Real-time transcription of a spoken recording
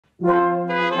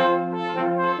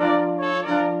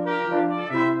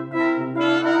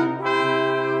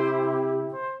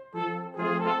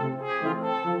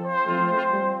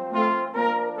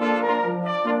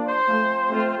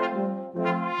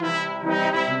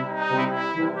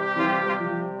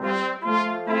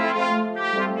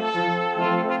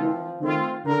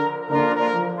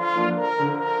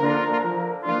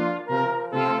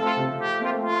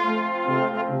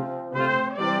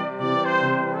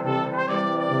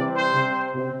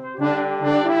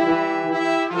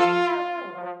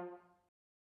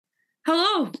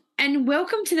Hello, and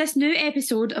welcome to this new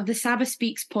episode of the Saba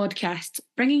Speaks podcast,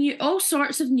 bringing you all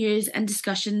sorts of news and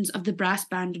discussions of the brass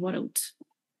band world.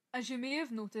 As you may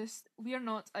have noticed, we are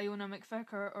not Iona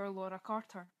McVicker or Laura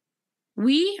Carter.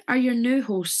 We are your new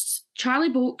hosts, Charlie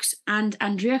Boakes and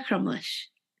Andrea Crumlish.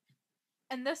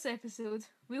 In this episode,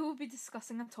 we will be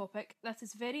discussing a topic that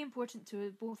is very important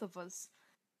to both of us,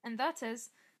 and that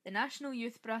is the National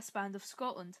Youth Brass Band of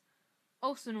Scotland,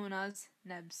 also known as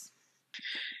NIBS.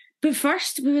 But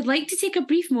first, we would like to take a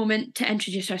brief moment to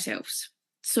introduce ourselves.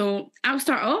 So I'll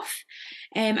start off.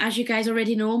 As you guys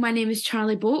already know, my name is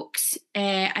Charlie Boakes.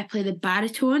 I play the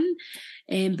baritone,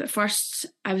 but first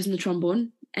I was in the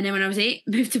trombone, and then when I was 8,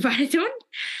 moved to baritone.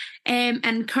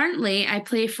 And currently I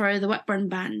play for the Whitburn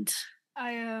Band.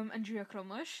 I am Andrea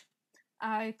Crumlish.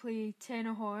 I play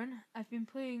tenor horn. I've been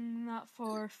playing that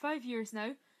for 5 years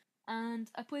now, and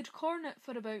I played cornet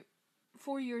for about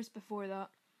 4 years before that.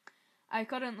 I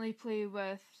currently play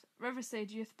with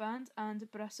Riverside Youth Band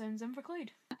and Brass Sounds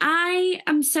Inverclyde. I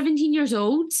am 17 years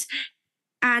old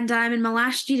and I'm in my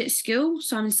last year at school,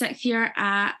 so I'm in 6th year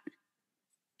at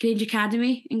Grange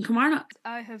Academy in Kilmarnock.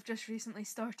 I have just recently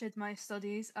started my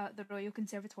studies at the Royal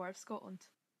Conservatoire of Scotland.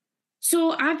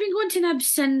 So I've been going to NIBS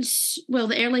since, well,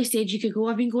 the earliest age you could go.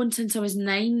 I've been going since I was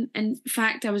 9. In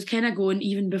fact, I was kind of going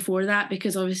even before that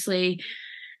because obviously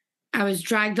I was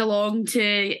dragged along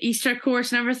to Easter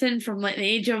course and everything from like the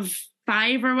age of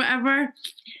 5 or whatever.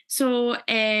 So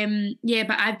yeah,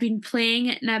 but I've been playing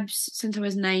at NIBS since I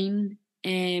was 9.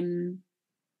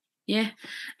 Yeah,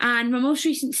 and my most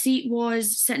recent seat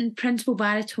was sitting principal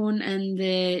baritone in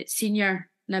the senior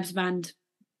NIBS band.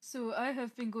 So I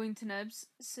have been going to NIBS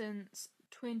since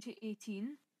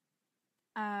 2018,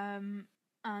 and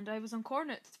I was on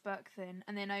cornet back then,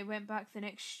 and then I went back the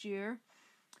next year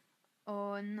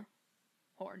on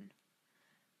horn.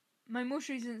 My most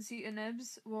recent seat in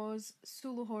NIBS was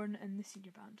solo horn in the senior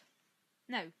band.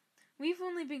 Now, we've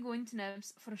only been going to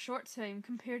NIBS for a short time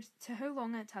compared to how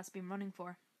long it has been running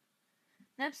for.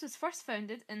 NIBS was first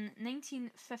founded in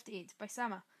 1958 by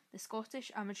SAMA, the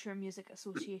Scottish Amateur Music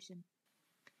Association.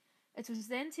 It was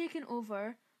then taken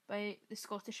over by the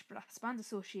Scottish Brass Band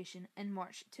Association in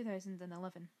March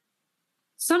 2011.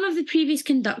 Some of the previous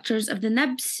conductors of the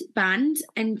NIBS band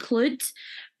include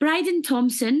Bryden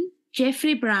Thompson,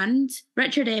 Geoffrey Brand,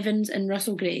 Richard Evans and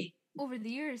Russell Gray. Over the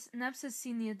years, NIBS has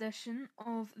seen the addition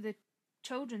of the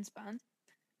children's band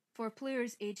for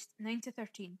players aged 9 to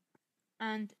 13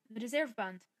 and the reserve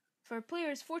band for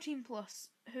players 14 plus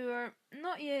who are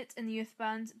not yet in the youth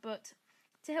band but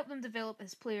to help them develop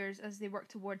as players as they work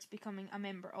towards becoming a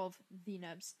member of the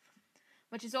NIBS,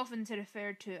 which is often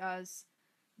referred to as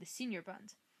the senior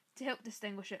band, to help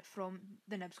distinguish it from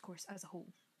the NIBS course as a whole.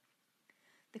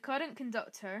 The current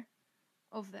conductor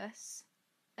of this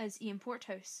is Ian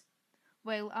Porthouse,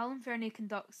 while Alan Fernie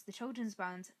conducts the children's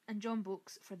band and John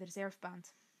Boakes for the reserve band.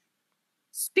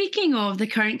 Speaking of the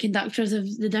current conductors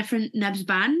of the different NIBS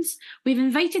bands, we've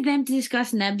invited them to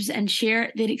discuss NIBS and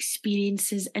share their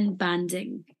experiences in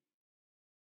banding.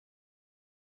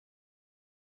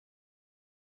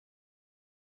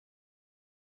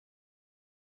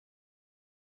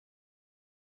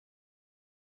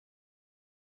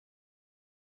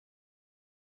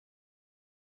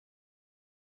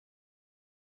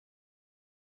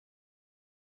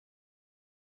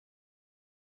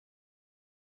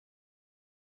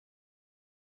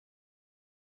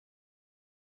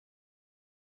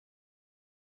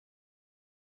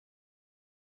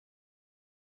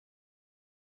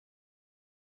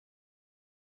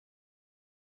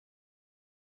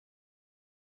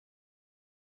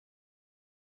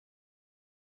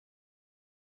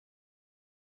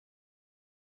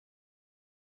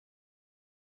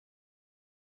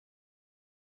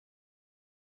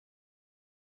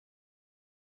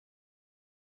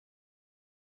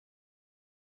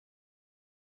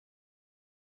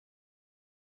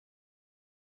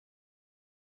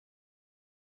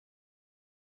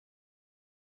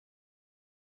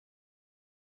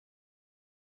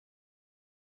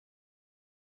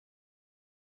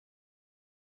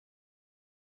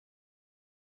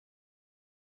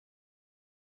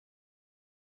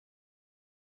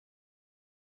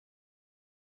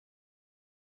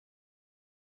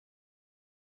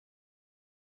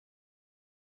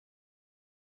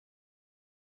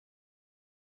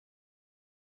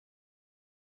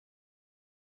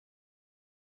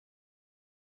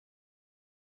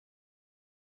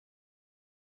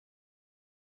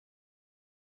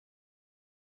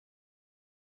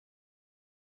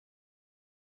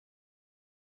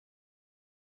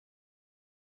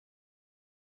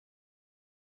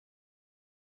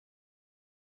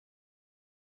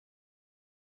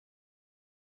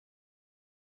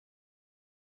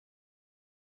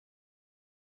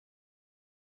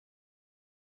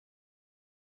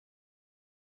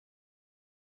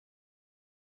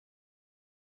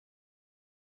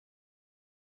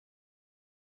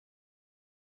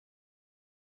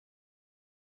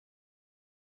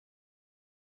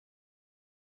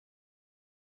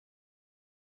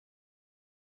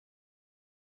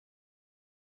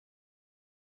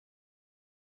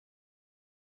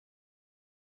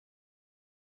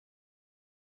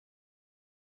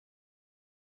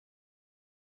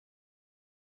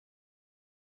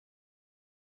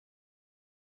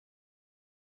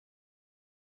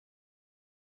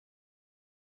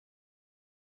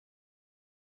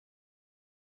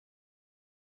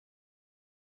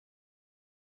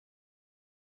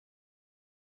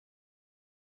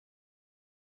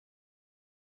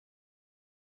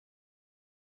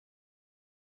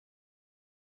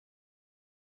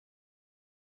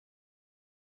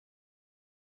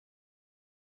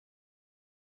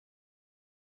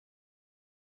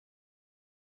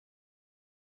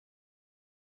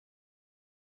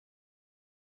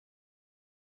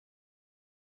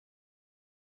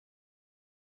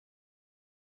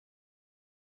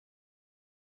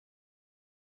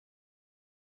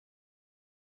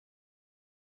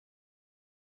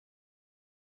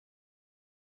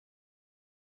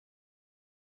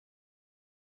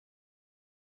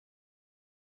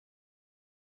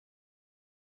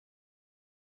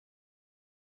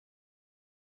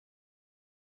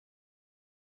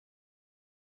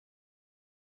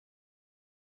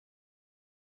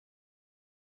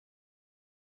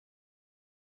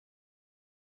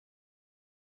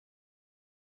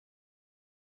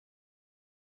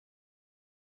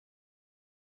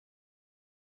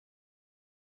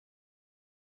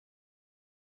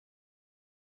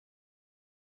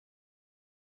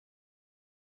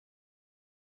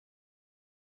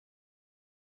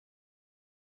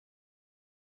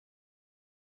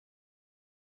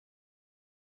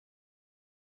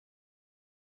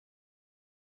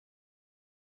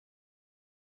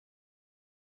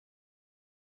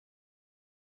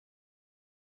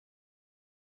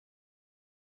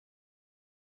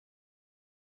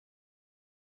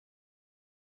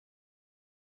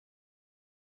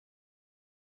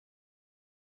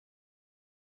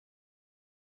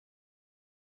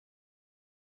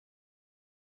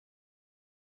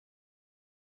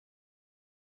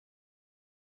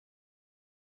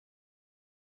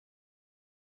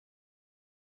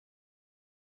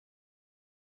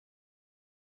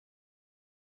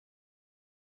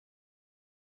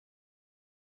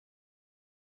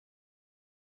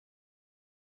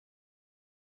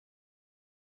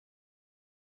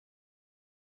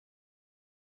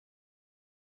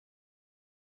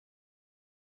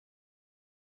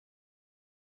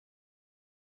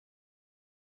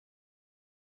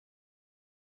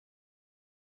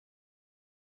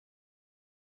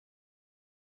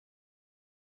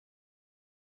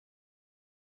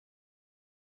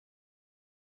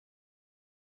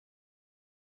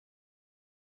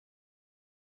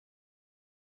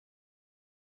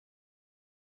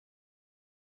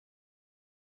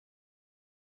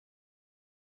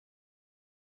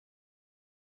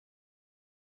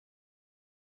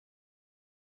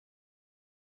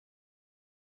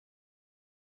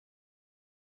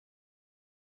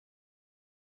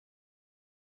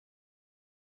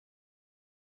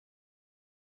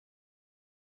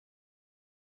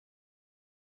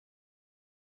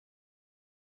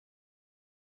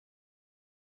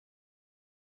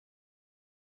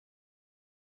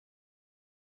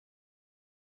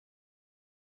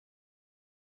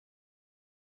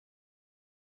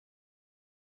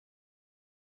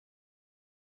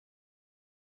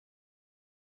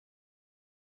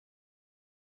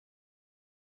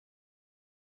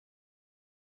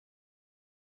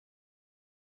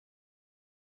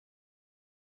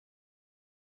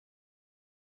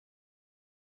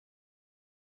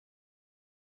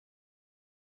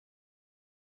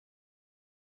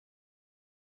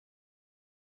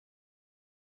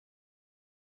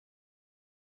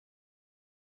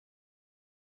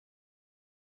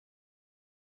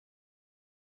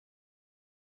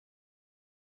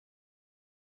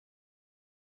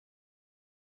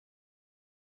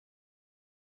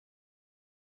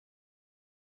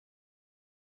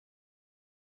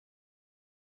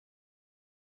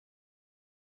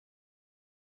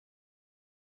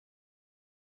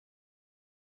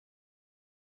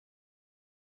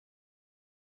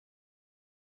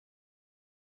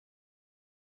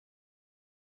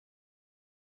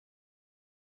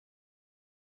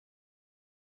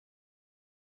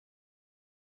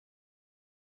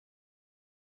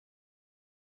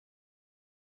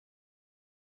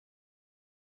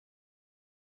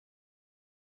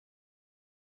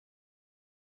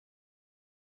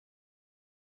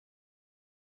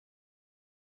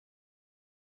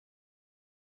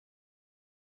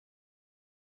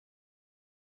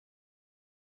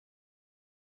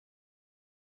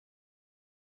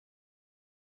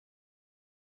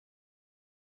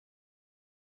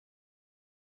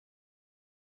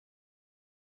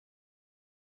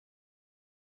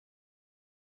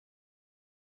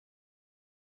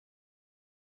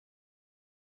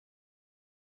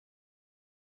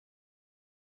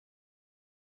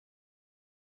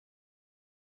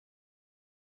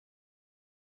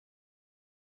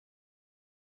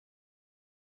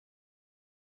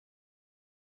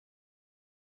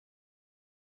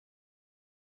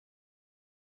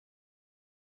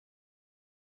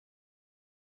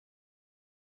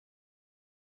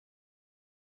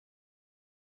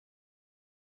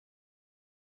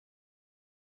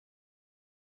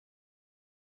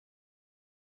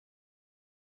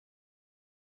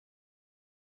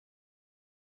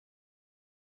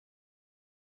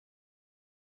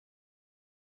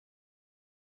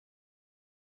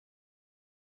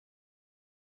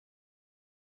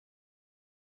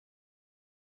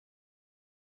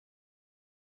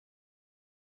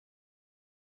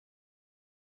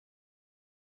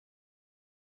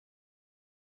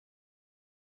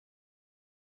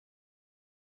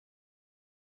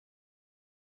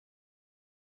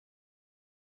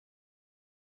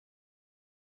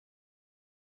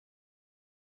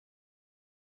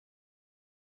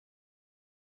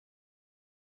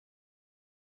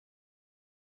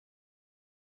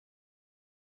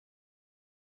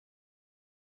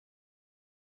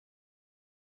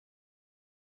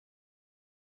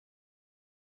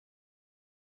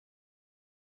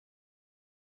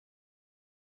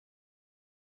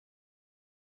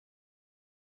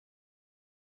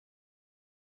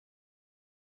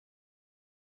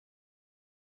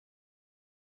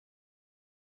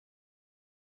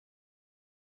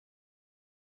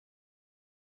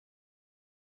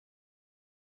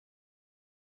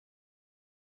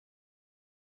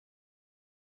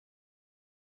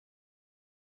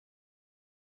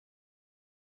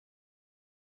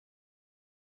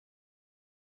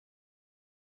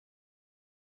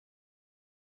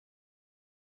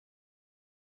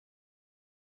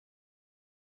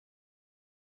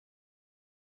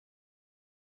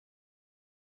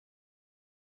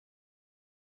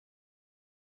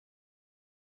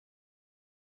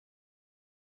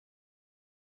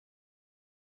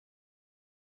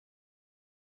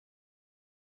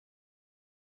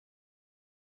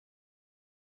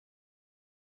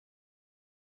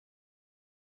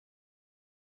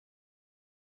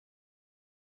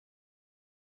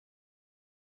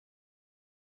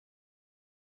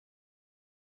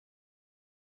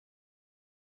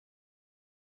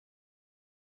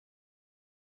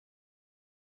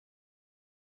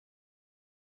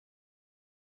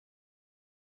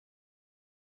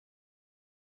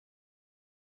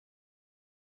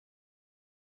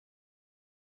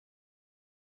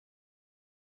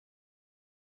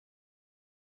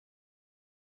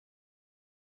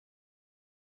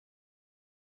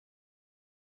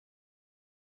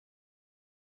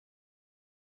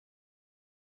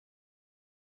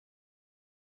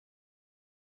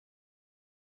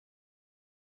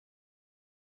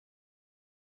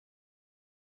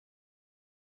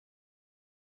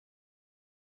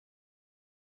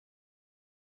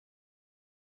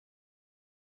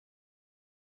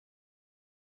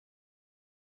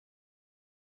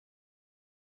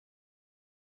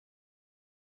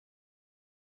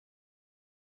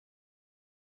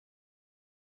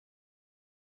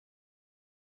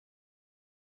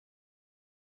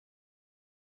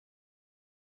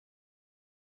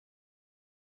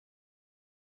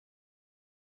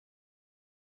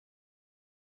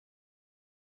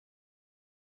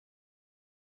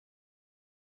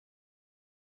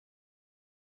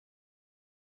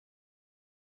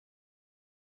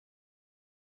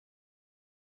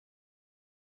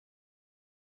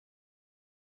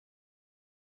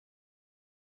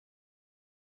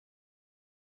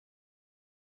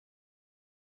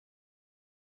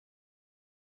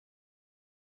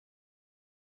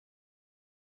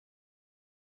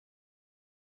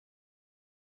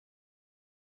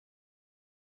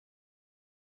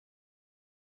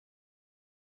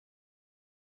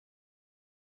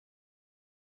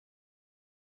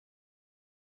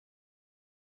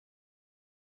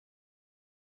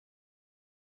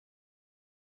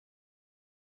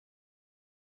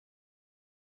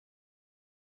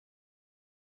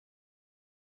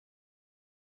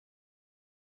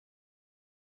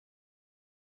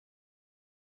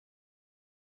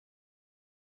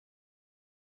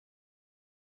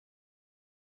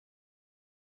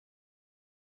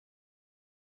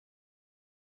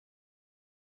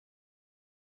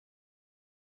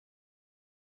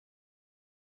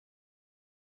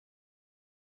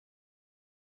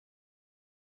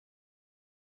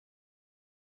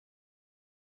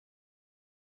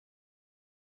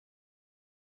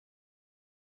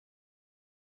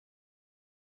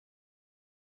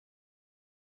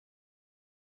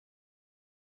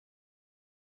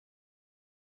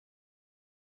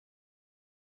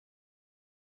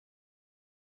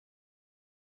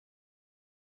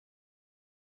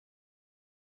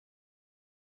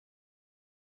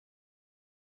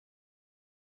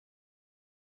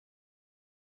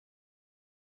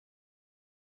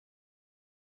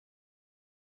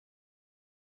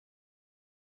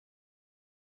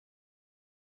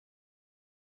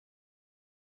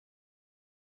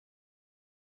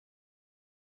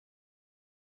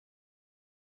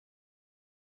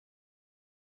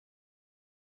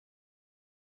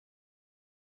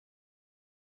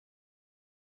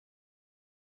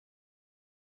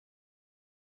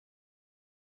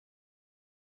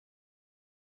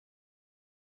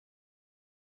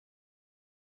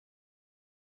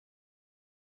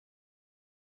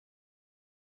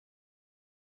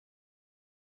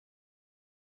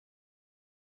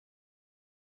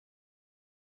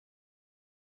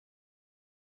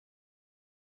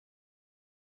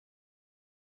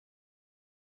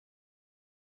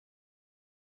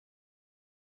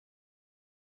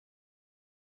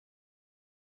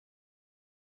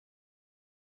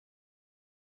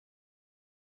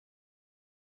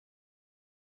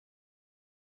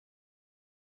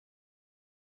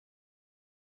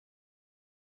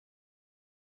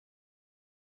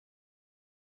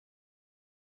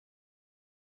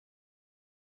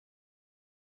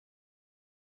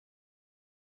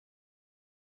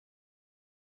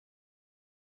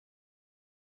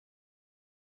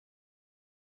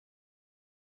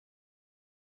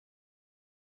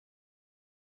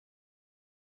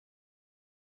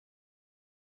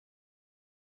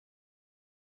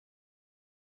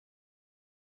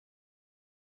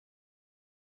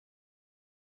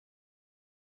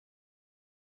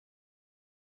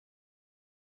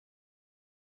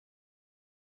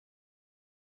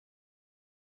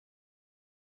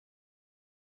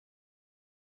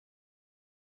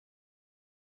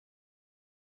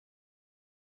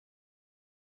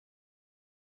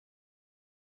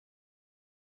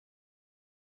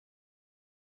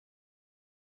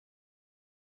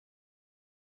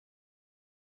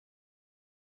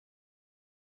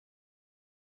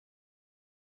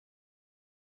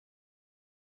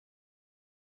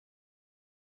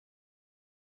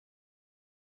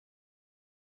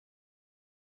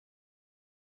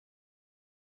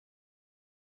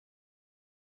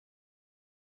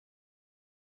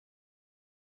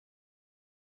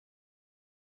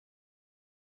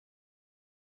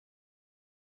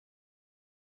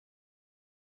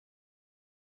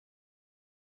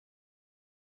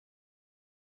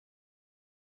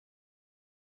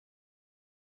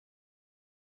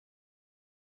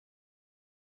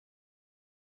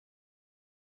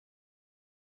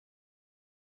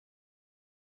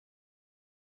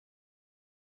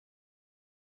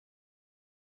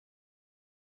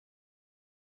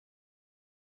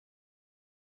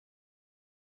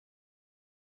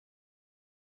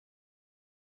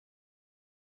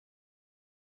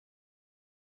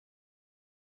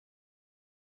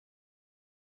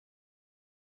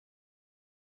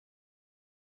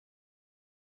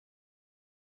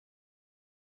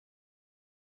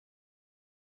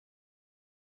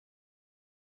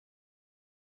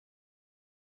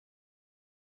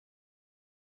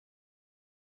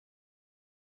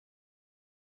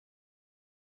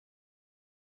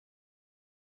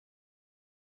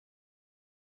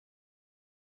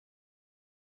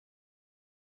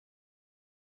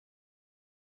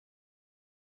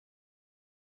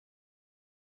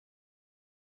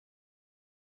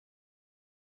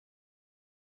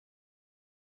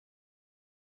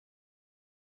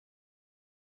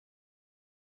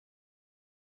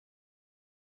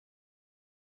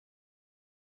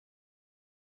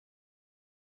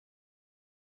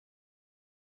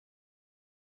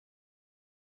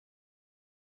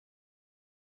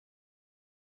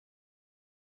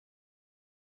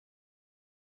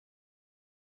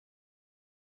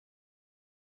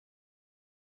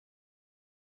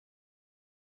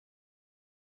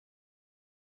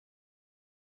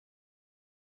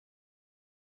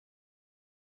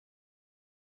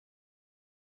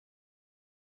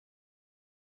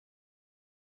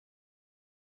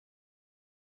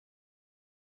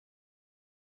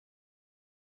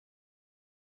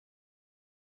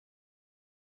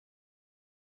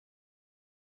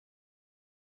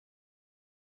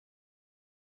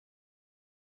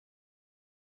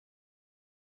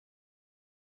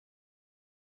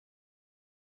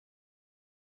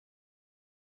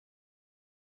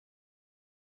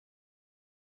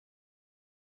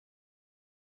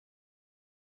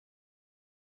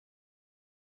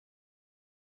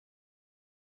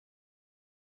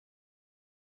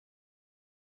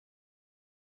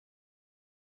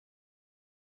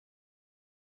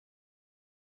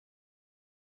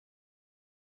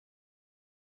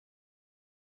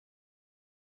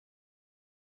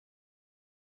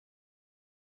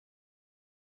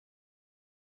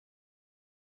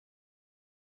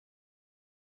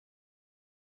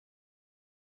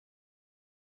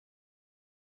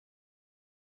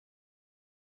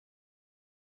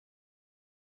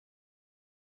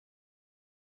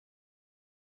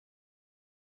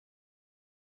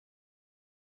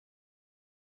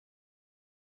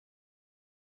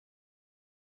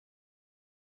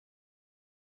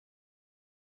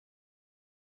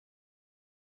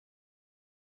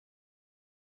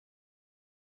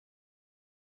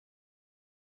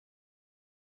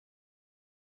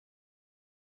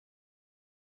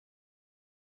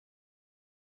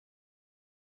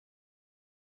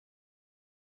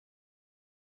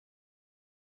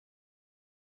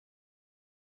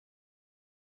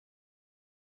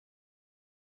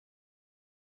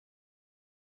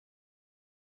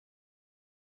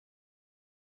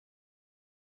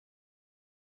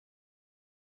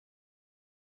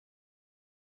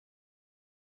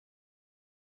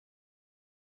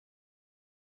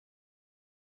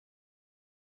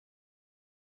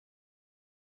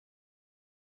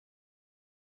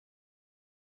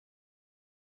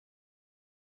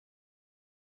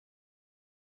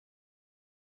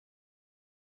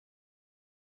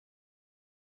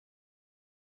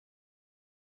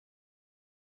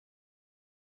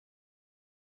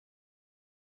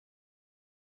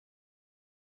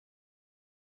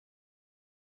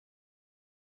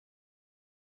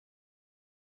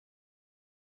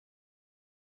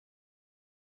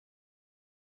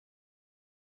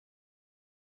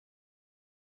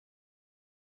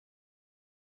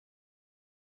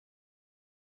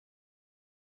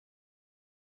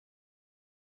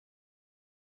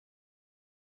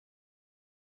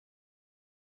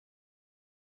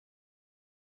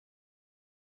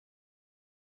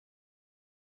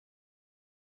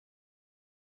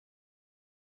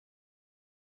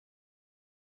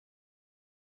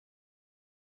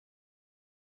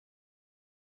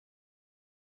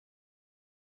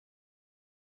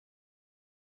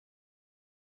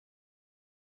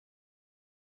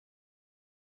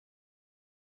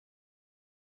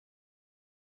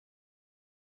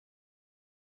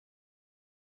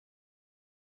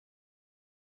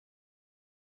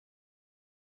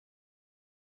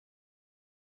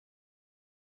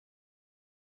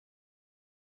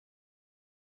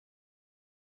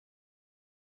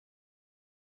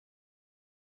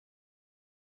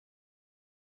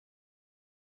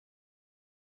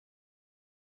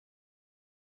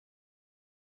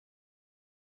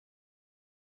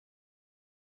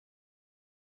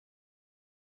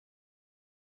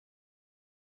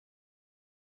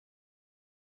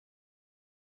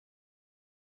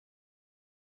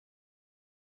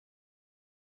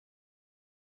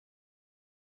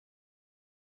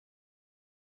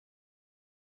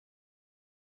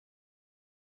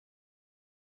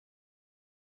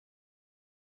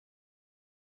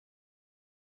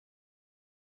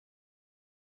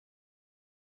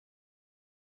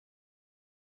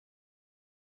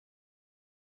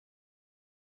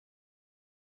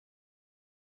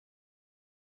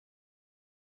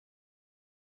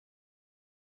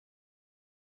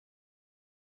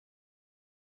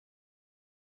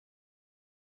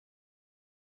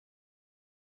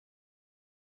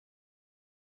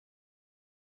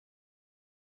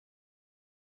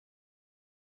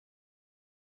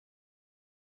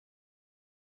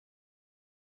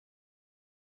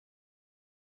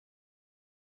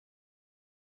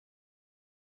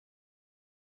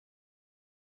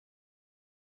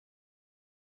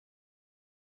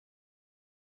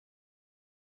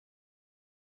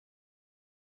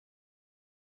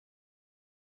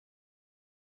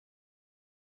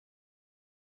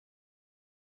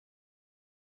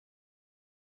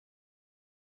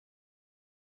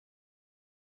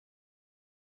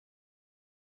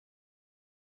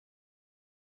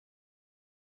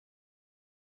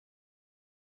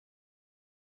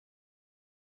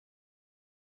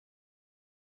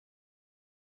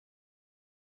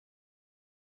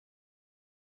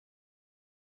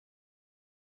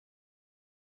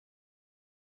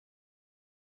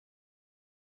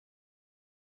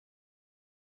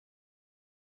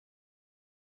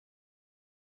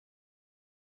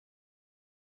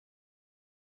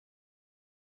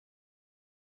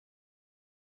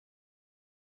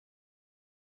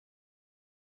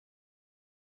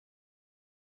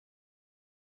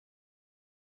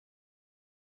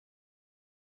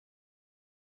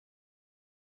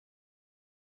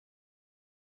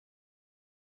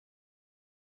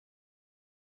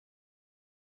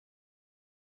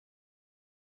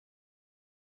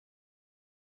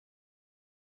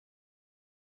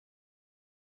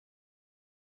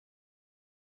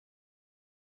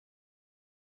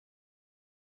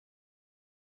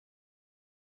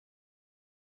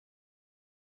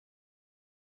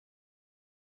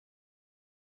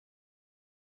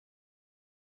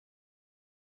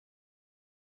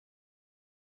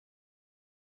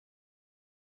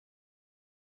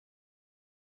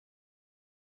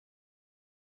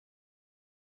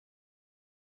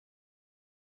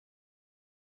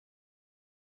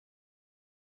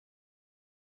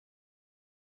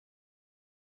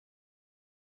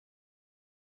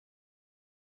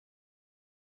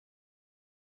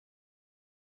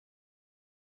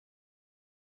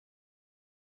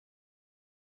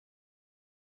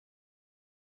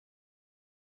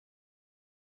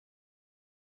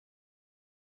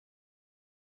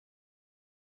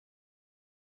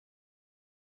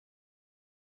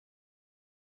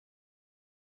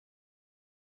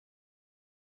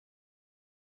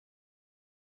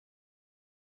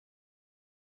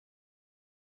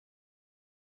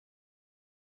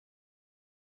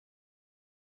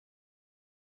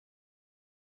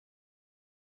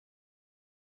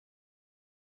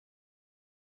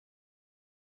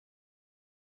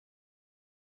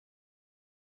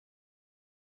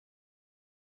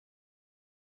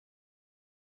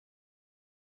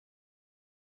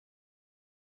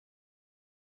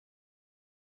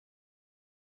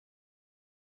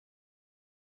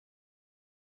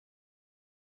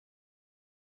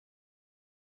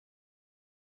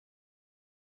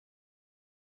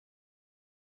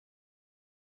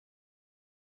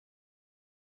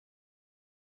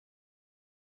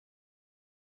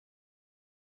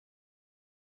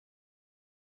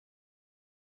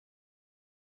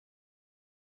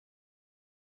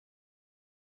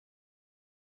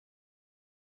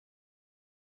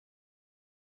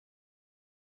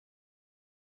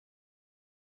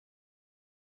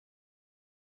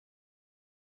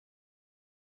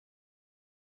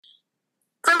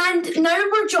 And now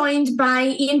we're joined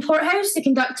by Ian Porthouse, the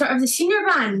conductor of the senior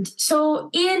band. So,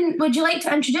 Ian, would you like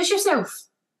to introduce yourself?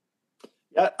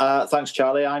 Yeah, thanks,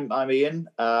 Charlie. I'm Ian.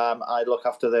 I look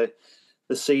after the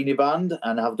senior band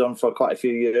and have done for quite a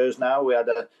few years now. We had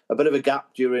a bit of a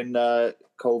gap during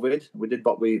COVID. We did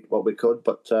what we could,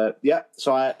 but So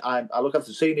I look after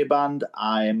the senior band.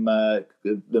 I'm the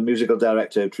musical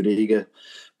director of Tredegar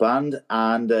Band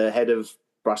and head of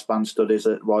brass band studies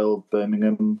at Royal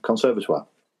Birmingham Conservatoire.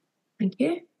 Thank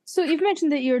you. So you've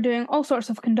mentioned that you're doing all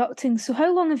sorts of conducting. So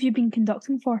how long have you been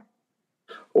conducting for?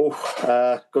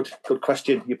 Oh, good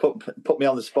question. You put me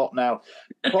on the spot now.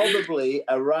 Probably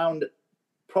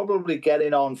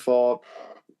getting on for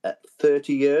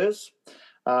 30 years.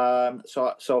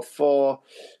 So for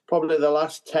probably the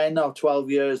last 10 or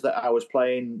 12 years that I was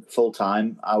playing full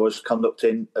time, I was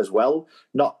conducting as well.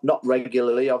 Not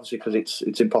regularly, obviously, because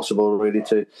it's impossible really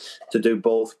to do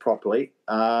both properly.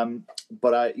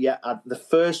 But the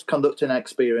first conducting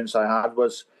experience I had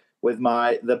was with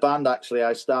the band actually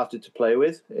I started to play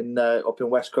with up in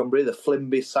West Cumbria, the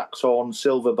Flimby Saxhorn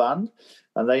Silver Band,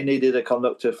 and they needed a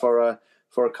conductor for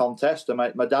a contest. And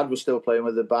my dad was still playing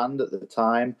with the band at the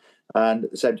time, and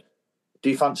said, "Do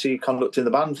you fancy conducting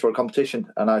the band for a competition?"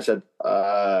 And I said,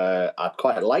 "I'd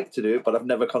quite like to do it, but I've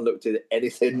never conducted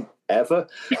anything ever,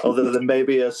 other than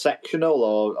maybe a sectional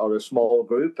or a small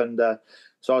group." And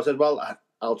so I said, "Well,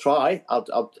 I'll try.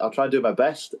 I'll try and do my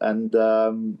best." And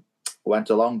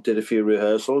went along, did a few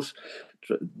rehearsals,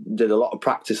 did a lot of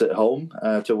practice at home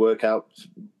to work out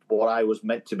what I was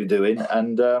meant to be doing,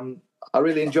 and I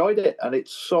really enjoyed it. And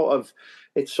it's sort of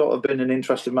been an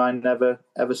interest of mine ever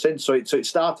since. So it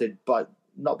started, but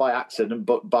not by accident,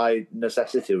 but by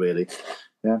necessity, really.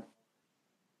 Yeah.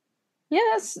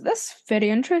 Yeah, that's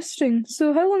very interesting.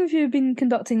 So how long have you been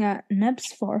conducting at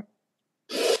Nibs for?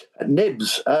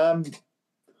 Nibs.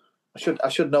 I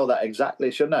should know that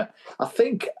exactly, shouldn't I? I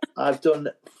think I've done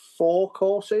 4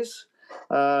 courses,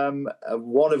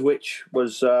 one of which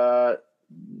was, a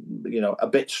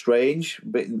bit strange,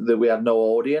 that we had no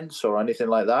audience or anything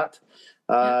like that.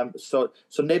 So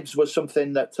Nibs was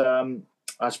something that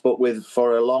I spoke with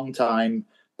for a long time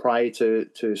prior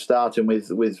to starting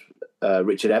with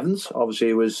Richard Evans. Obviously,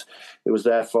 he was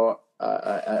there for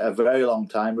a very long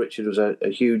time. Richard was a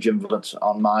huge influence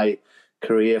on my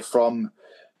career from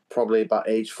probably about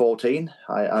age 14.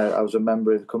 I was a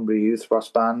member of the Cumbria Youth Brass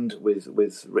Band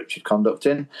with Richard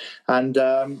conducting, and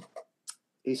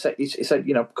he said,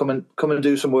 come and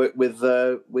do some work with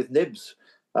Nibs,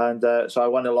 and so I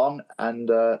went along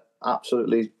and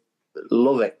absolutely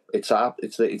love it.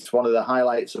 It's one of the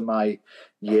highlights of my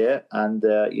year, and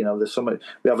there's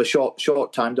we have a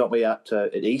short time, don't we, at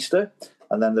Easter,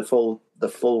 and then the full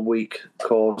week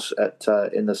course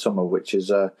in the summer, which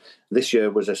is this year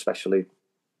was especially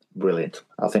brilliant.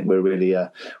 I think we're really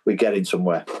we're getting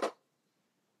somewhere.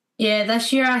 Yeah,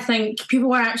 this year I think people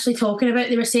were actually talking about,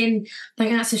 they were saying, I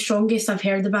think that's the strongest I've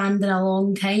heard the band in a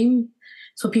long time.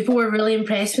 So people were really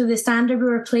impressed with the standard we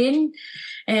were playing.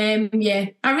 I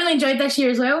really enjoyed this year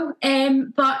as well.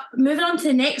 But moving on to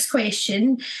the next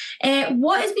question,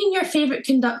 what has been your favourite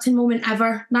conducting moment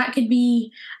ever? That could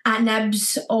be at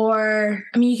Nibs, or,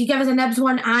 you could give us a Nibs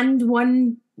one and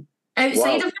one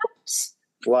outside of Nibs.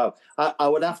 Wow. I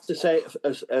would have to say,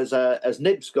 as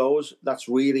Nibs goes, that's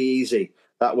really easy.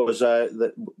 That was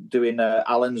doing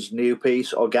Alan's new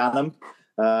piece, Organum,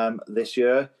 this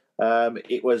year.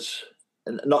 It was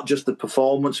not just the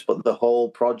performance, but the whole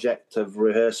project of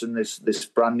rehearsing this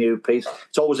brand new piece.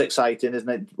 It's always exciting, isn't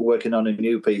it, working on a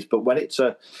new piece? But when it's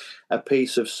a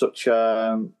piece of such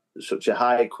a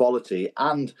high quality,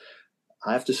 and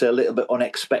I have to say a little bit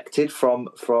unexpected from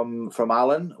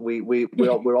Alan.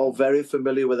 We're all very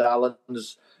familiar with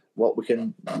Alan's, we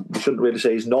shouldn't really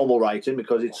say his normal writing,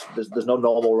 because there's no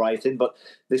normal writing, but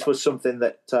this was something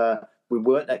that we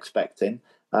weren't expecting,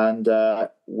 and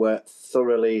were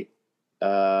thoroughly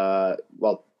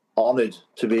honoured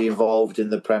to be involved in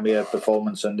the premiere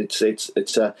performance. And it's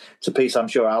a piece I'm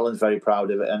sure Alan's very proud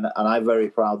of it, and I'm very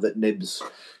proud that Nibs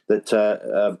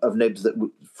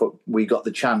that we got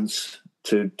the chance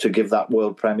to give that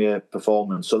world premiere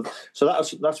performance. So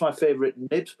that's my favourite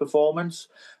Nibs performance.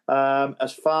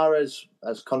 As far as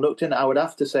conducting, I would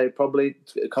have to say probably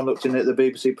conducting at the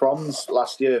BBC Proms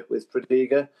last year with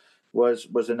Tredegar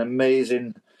was an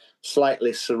amazing,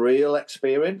 slightly surreal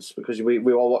experience, because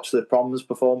we all watched the Proms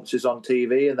performances on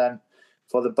TV, and then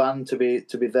for the band to be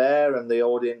there and the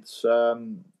audience,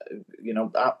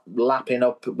 lapping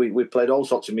up. We played all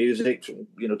sorts of music,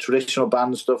 traditional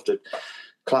band stuff to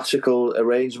classical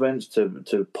arrangements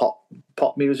to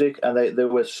pop music, and they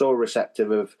were so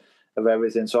receptive of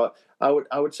everything. So I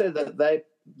would say that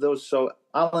those. So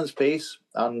Alan's piece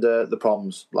and the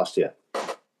Proms last year.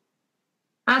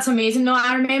 That's amazing. No,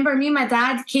 I remember me and my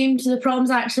dad came to the Proms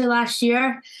actually last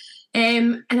year,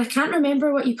 and I can't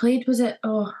remember what you played. Was it?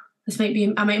 Oh,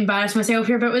 I might embarrass myself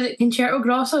here, but was it Concerto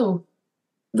Grosso?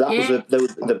 That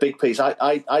was the big piece.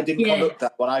 I didn't conduct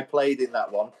that one. I played in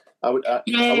that one.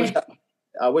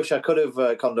 I wish I could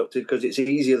have conducted, because it's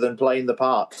easier than playing the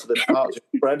parts. The parts are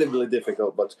incredibly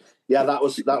difficult, but yeah, that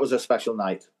was a special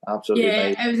night.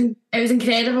 Absolutely amazing. It was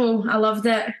incredible. I loved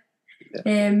it.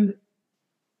 Yeah.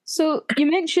 So you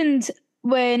mentioned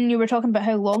when you were talking about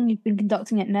how long you've been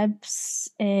conducting at Nibs,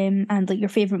 and like your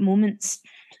favourite moments,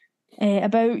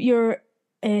 about your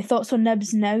thoughts on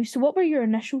Nibs now. So what were your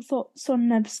initial thoughts on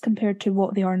Nibs compared to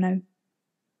what they are now?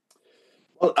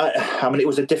 Well, I mean, it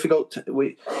was a difficult.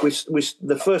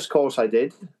 The first course I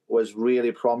did was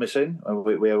really promising.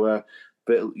 We were,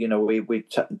 we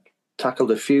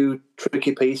tackled a few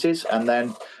tricky pieces, and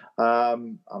then I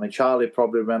mean, Charlie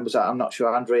probably remembers that. I'm not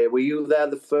sure. Andrea, were you there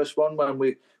the first one when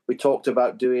we talked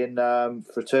about doing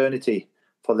fraternity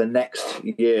for the next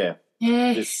year?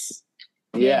 Yes.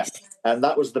 Yeah, and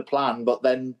that was the plan. But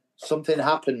then something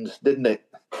happened, didn't it?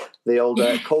 The old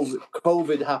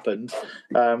COVID happened,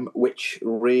 which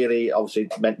really obviously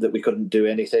meant that we couldn't do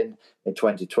anything in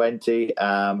 2020.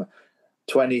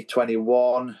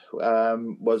 2021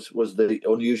 was the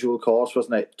unusual course,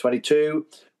 wasn't it? 22,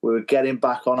 we were getting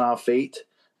back on our feet,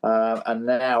 and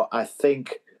now I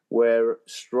think we're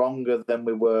stronger than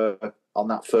we were on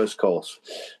that first course.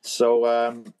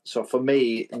 So for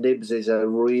me, Nibs is a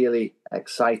really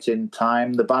exciting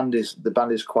time. The band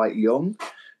is quite young.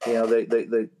 You know,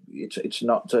 it's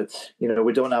not,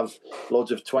 we don't have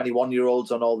loads of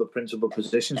 21-year-olds on all the principal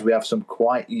positions. We have some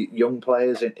quite young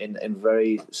players in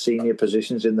very senior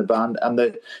positions in the band, and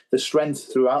the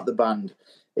strength throughout the band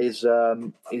is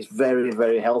very,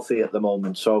 very healthy at the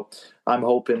moment. So I'm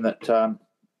hoping that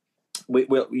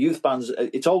youth bands,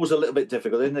 it's always a little bit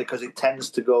difficult, isn't it? Because it tends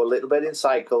to go a little bit in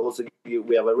cycles.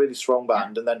 We have a really strong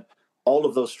band, and then all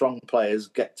of those strong players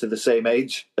get to the same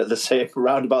age at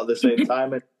around about the same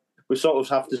time, and we sort of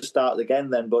have to start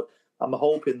again then. But I'm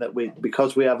hoping that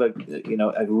because we have a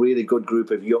really good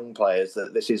group of young players,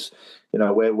 that this is,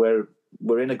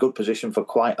 we're in a good position for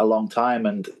quite a long time.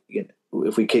 And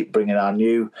if we keep bringing our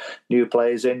new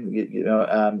players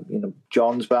in,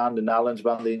 John's band and Alan's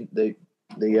band, the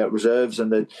reserves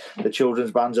and the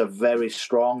children's bands are very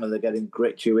strong, and they're getting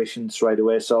great tuition straight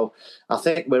away. So I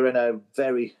think we're in a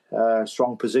very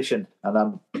strong position, and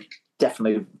I'm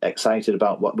definitely excited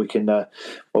about what we can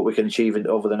achieve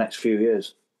over the next few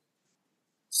years.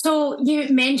 So you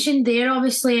mentioned there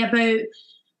obviously about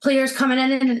players coming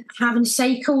in and having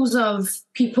cycles of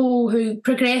people who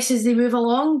progress as they move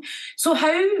along. So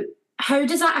how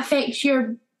does that affect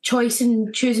your choice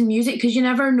in choosing music? Because you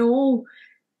never know,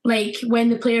 like, when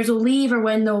the players will leave or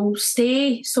when they'll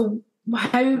stay. So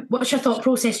what's your thought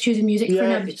process choosing music for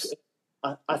Nibs?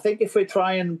 I think if we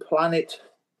try and plan it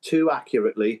too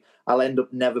accurately, I'll end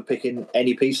up never picking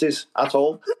any pieces at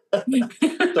all.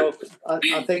 So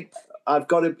I think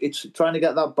it's trying to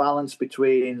get that balance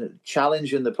between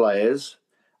challenging the players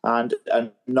and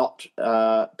not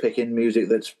picking music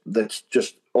that's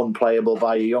just unplayable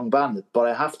by a young band. But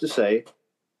I have to say,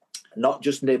 not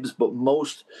just Nibs, but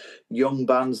most young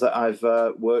bands that I've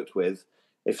worked with,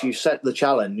 if you set the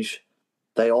challenge,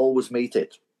 they always meet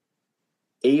it.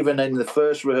 Even in the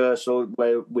first rehearsal,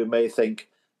 where we may think,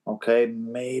 okay,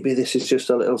 maybe this is just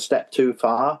a little step too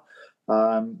far.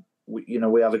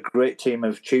 We have a great team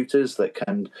of tutors that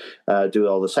can do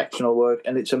all the sectional work,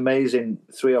 and it's amazing.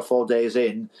 3 or 4 days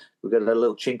in, we get a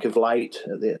little chink of light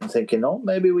and thinking, oh,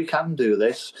 maybe we can do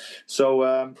this.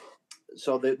 So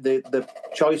the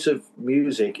choice of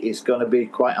music is going to be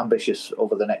quite ambitious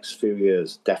over the next few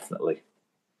years, definitely.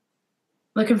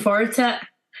 Looking forward to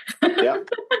it. Yeah.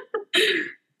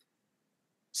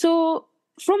 So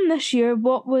from this year,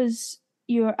 what was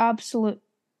your absolute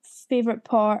favourite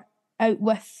part out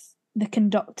with the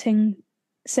conducting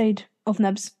side of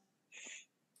Nibs?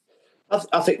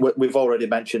 I think we've already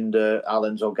mentioned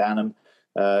Alan's Organum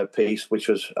piece, which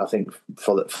was, I think,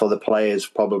 for the players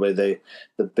probably the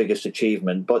biggest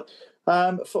achievement. But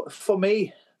for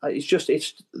me,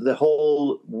 it's the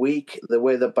whole week, the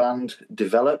way the band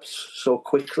develops so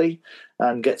quickly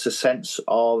and gets a sense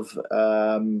of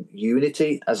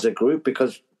unity as a group,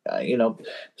 because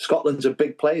Scotland's a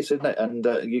big place, isn't it? And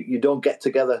you don't get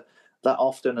together that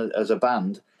often as a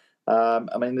band.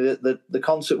 I mean, the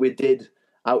concert we did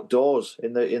outdoors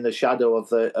in the shadow of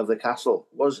the castle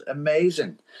was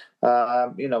amazing.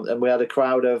 And we had a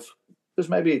crowd of, there's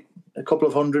maybe a couple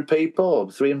of hundred people,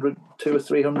 or 200 or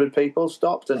 300 people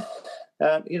stopped, and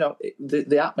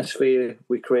the atmosphere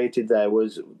we created there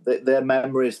was their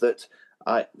memories that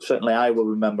I will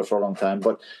remember for a long time.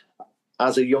 But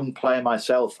as a young player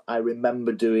myself, I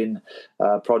remember doing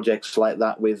projects like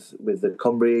that with the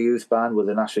Cumbria Youth Band, with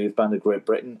the National Youth Band of Great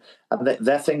Britain, and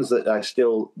they're things that I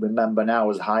still remember now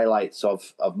as highlights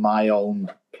of my own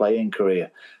playing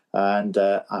career. And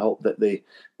I hope that the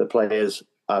players,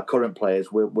 our current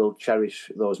players, will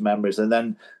cherish those memories. And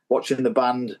then watching the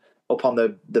band up on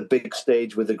the big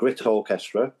stage with the Grit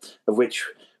Orchestra, of which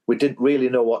we didn't really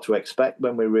know what to expect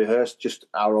when we rehearsed just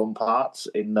our own parts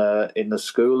in the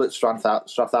school at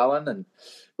Strathallan, and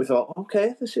we thought,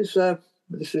 okay, this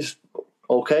is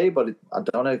okay, but I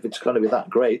don't know if it's going to be that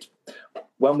great.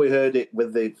 When we heard it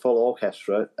with the full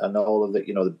orchestra and all of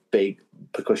the big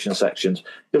percussion sections,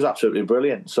 it was absolutely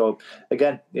brilliant. So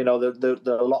again, there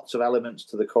are lots of elements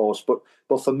to the course, but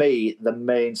for me, the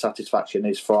main satisfaction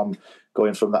is from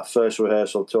going from that first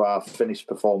rehearsal to our finished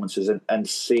performances and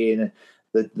seeing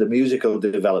the musical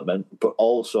development, but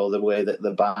also the way that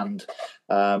the band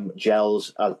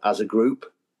gels as a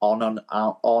group on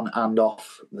and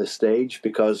off the stage.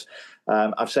 Because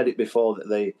I've said it before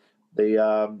that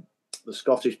the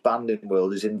Scottish banding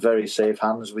world is in very safe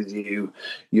hands with you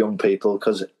young people,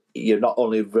 because you're not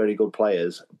only very good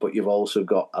players, but you've also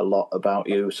got a lot about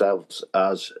yourselves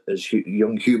as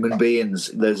young human beings.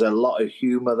 There's a lot of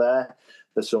humour there.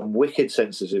 There's some wicked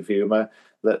senses of humour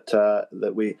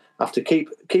that we have to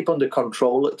keep under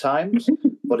control at times.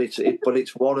 but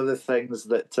it's one of the things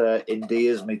that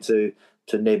endears me to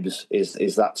Nibs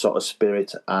is that sort of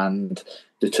spirit and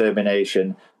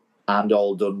determination, and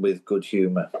all done with good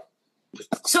humour.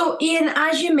 So, Ian,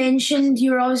 as you mentioned,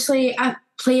 you were obviously a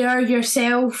player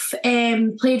yourself,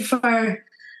 played for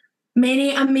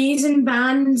many amazing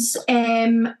bands,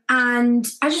 and I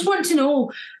just want to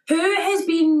know, who has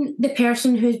been the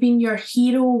person who's been your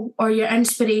hero or your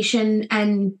inspiration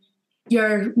in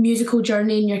your musical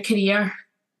journey in your career?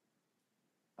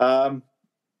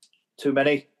 Too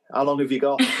many. How long have you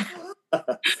got?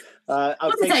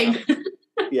 I'll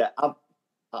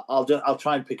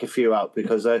try and pick a few out,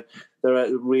 because there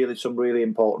are really some really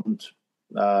important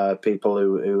people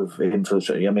who've influenced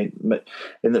me. I mean,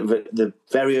 in the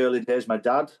very early days, my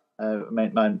dad.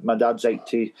 My dad's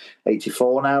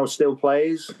 84 now, still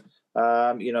plays.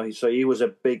 So he was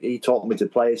he taught me to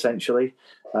play essentially.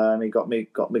 He got me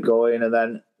going, and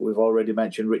then we've already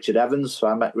mentioned Richard Evans. So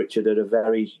I met Richard at a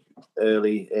very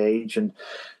early age, and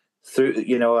through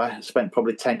I spent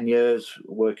probably 10 years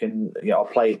working,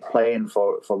 playing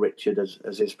for Richard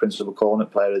as his principal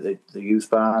cornet player at the youth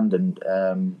band and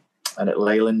at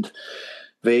Leyland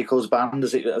Vehicles Band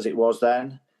as it was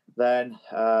then. Then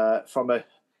from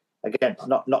again,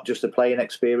 not just a playing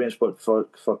experience, but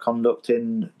for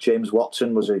conducting, James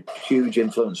Watson was a huge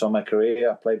influence on my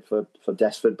career. I played for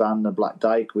Desford Band and Black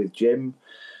Dyke with Jim,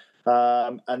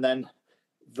 and then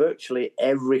virtually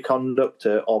every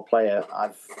conductor or player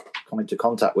I've come into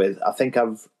contact with, I think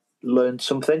I've learned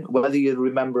something. Whether you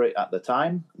remember it at the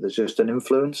time, there's just an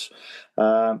influence.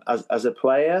 As a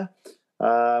player,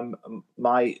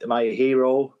 my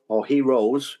hero or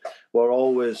heroes were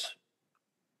always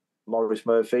Maurice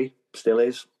Murphy, still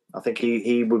is. I think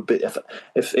he would be,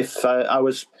 if I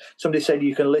was, somebody said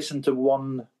you can listen to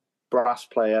one brass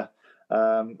player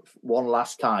one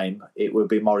last time, it would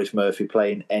be Maurice Murphy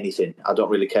playing anything. I don't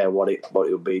really care what it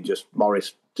would be. Just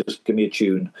Maurice, just give me a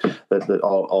tune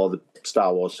or the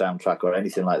Star Wars soundtrack or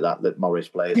anything like that Maurice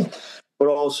plays. But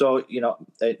also,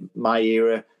 in my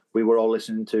era, we were all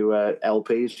listening to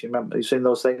LPs. You remember? You seen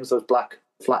those things? Those black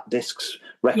flat discs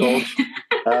records.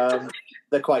 Yeah.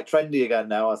 They're quite trendy again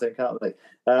now, I think, aren't they?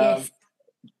 Yes.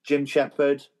 Jim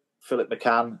Shepherd, Philip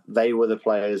McCann, they were the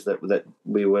players that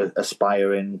we were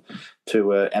aspiring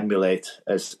to emulate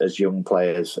as young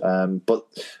players. But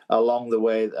along the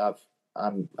way,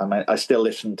 I still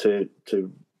listen to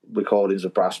recordings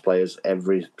of brass players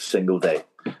every single day.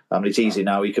 I mean, it's easy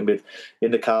now. You can be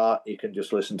in the car, you can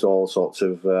just listen to all sorts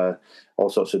of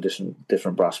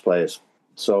different brass players.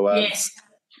 So, yes.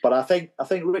 But I think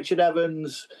Richard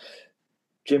Evans,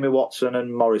 Jimmy Watson,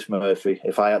 and Maurice Murphy,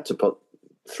 if I had to put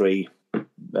three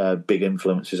big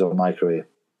influences on my career.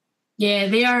 Yeah,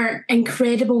 they are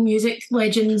incredible music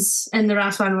legends in the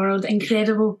brass band world.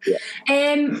 Incredible.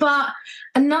 Yeah. But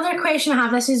another question I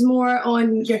have, this is more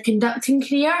on your conducting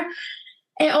career.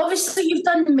 Obviously, you've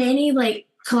done many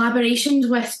collaborations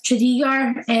with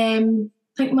Tredegar. I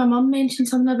think my mum mentioned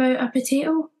something about a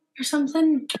potato or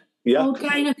something. Yeah. Old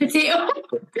guy in a potato.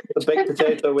 A big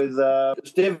potato with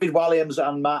David Williams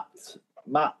and Matt.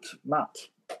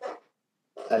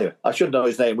 Anyway, I should know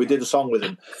his name. We did a song with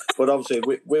him, but obviously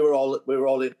we were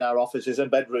all in our offices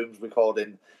and bedrooms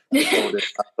recording.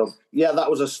 So, yeah, that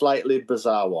was a slightly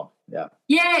bizarre one. Yeah.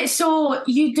 Yeah, so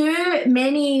you do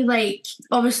many, like,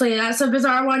 obviously that's a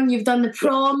bizarre one. You've done the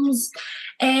proms.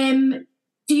 Do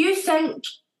you think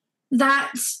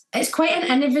that it's quite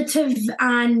an innovative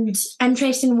and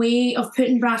interesting way of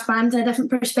putting brass bands in a different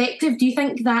perspective? Do you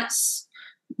think that's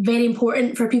very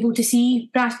important for people to see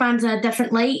brass bands in a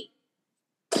different light?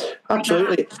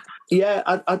 Absolutely.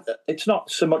 Yeah, it's not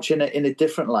so much in a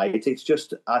different light. It's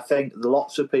just I think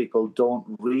lots of people don't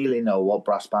really know what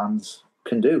brass bands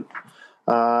can do.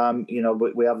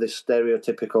 We have this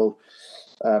stereotypical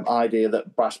idea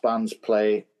that brass bands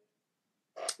play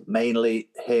mainly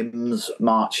hymns,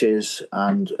 marches,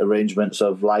 and arrangements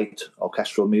of light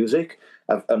orchestral music,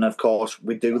 and of course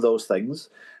we do those things.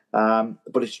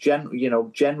 But it's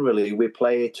generally we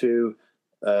play to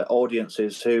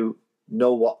audiences who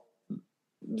know what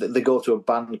they go to a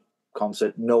band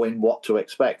concert knowing what to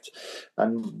expect.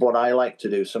 And what I like to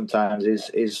do sometimes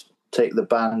is take the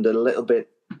band a little bit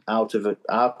out of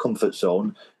our comfort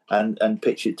zone and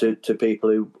pitch it to people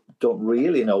who don't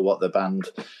really know what the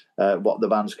bands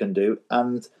can do.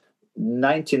 And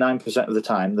 99% of the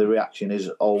time, the reaction is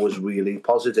always really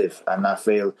positive. And I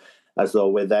feel as though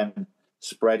we're then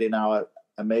spreading our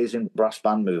amazing brass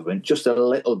band movement just a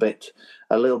little bit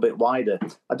wider.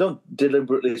 I don't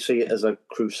deliberately see it as a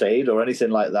crusade or anything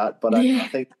like that, but I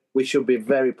think we should be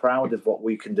very proud of what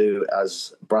we can do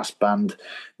as brass band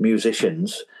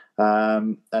musicians.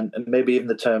 And maybe even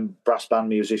the term brass band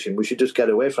musician, we should just get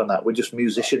away from that. We're just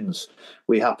musicians.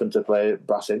 We happen to play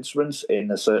brass instruments in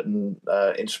a certain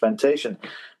instrumentation.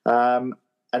 And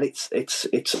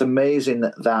it's amazing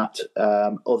that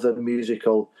other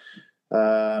musical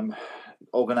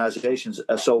organisations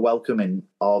are so welcoming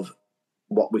of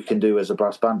what we can do as a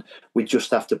brass band. We just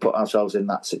have to put ourselves in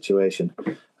that situation,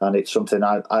 and it's something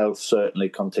I'll certainly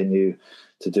continue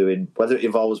to do. Whether it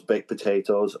involves baked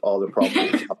potatoes or the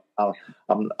problems,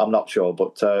 I'm not sure,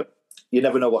 but you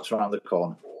never know what's around the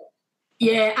corner.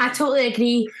 Yeah, I totally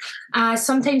agree. I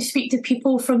sometimes speak to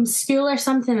people from school or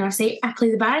something, and I say I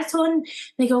play the baritone, and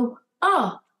they go,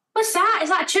 "Oh, what's that? Is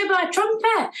that a tuba, a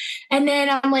trumpet?" And then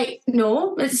I'm like,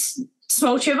 "No, it's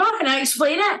small tuba," and I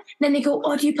explain it. And then they go,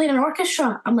 "Oh, do you play in an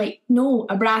orchestra?" I'm like, "No,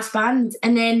 a brass band."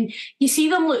 And then you see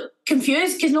them look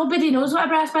confused because nobody knows what a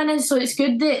brass band is. So it's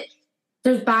good that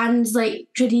there's bands like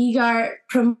Tredegar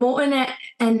promoting it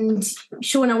and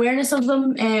showing awareness of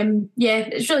them. Yeah,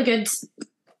 it's really good.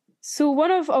 So one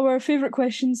of our favourite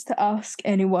questions to ask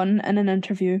anyone in an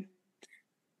interview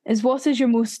is, what is your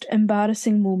most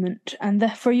embarrassing moment?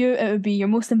 And for you, it would be your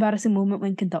most embarrassing moment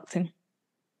when conducting.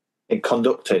 In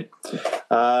conducting,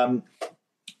 I've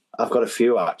got a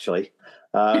few actually.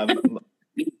 My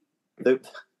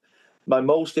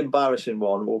most embarrassing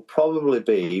one will probably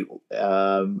be,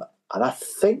 and I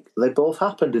think they both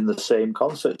happened in the same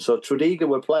concert. So Tredegar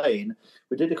were playing.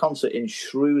 We did a concert in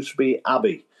Shrewsbury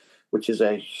Abbey, which is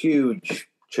a huge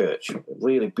church,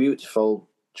 really beautiful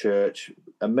church,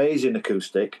 amazing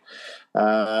acoustic.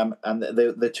 And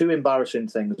the two embarrassing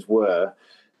things were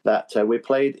that we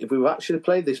actually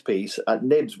played this piece at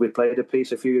Nibs. We played a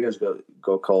piece a few years ago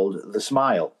called The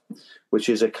Smile, which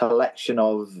is a collection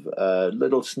of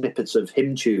little snippets of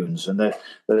hymn tunes, and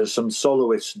there's some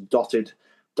soloists dotted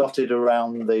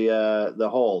around the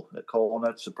hall, a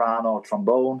cornet, soprano,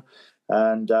 trombone,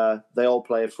 and they all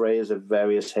play a phrase of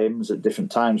various hymns at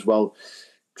different times. Well,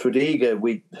 Tredegar,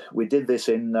 we did this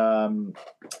in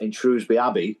Shrewsbury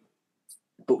Abbey,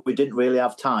 but we didn't really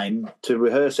have time to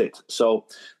rehearse it. So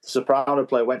the soprano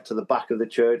player went to the back of the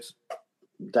church.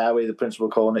 Dowie, the principal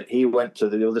cornet, he went to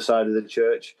the other side of the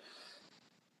church.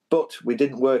 But we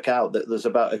didn't work out that there's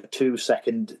about a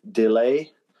 2-second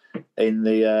delay in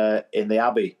the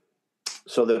Abbey.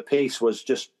 So the piece was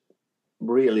just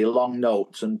really long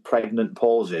notes and pregnant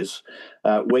pauses,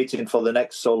 waiting for the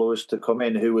next soloist to come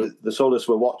in. The soloists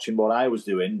were watching what I was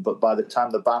doing, but by the time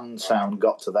the band sound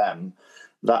got to them,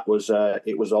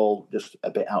 it was all just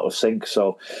a bit out of sync.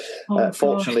 So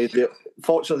fortunately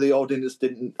the audience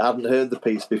hadn't heard the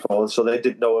piece before, so they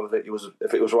didn't know if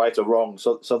it was right or wrong.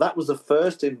 So that was the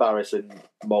first embarrassing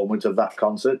moment of that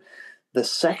concert. The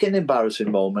second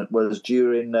embarrassing moment was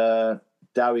during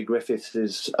Dowie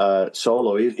Griffiths'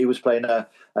 solo. He was playing a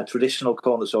traditional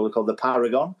cornet solo called the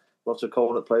Paragon. Lots of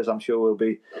cornet players, I'm sure, will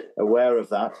be aware of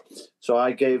that. So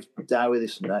I gave Dowie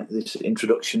this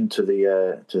introduction to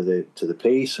the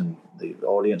piece, and the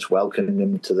audience welcoming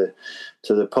him to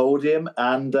the podium.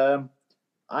 And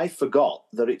I forgot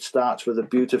that it starts with a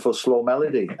beautiful slow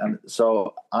melody, and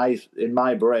so in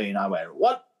my brain I went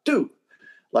 1, 2.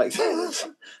 like,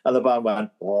 and the band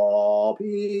went, "Wah-bee-da-dee."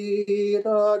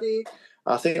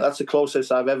 I think that's the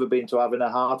closest I've ever been to having a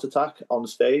heart attack on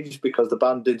stage, because the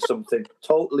band did something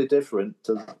totally different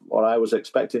to what I was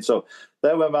expecting. So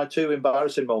there were my two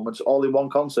embarrassing moments, all in one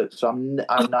concert. So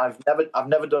I've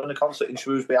never done a concert in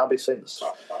Shrewsbury Abbey since.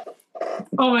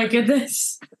 Oh my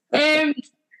goodness.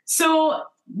 So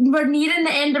we're nearing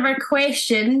the end of our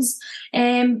questions,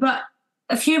 but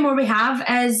a few more we have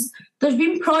is there's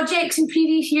been projects in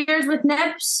previous years with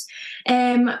Nibs.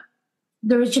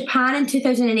 There was Japan in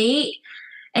 2008,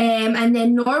 and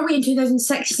then Norway in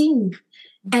 2016.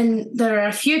 And there are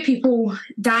a few people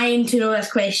dying to know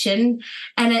this question,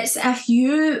 and it's if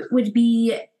you would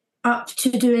be up to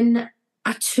doing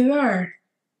a tour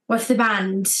with the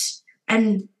band,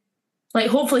 and like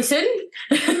hopefully soon.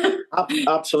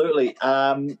 Absolutely.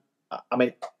 I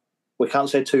mean, we can't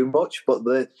say too much, but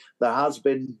there has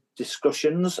been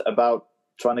discussions about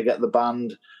trying to get the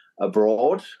band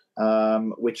abroad,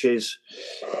 which is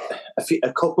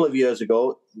a couple of years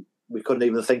ago. We couldn't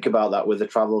even think about that with the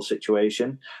travel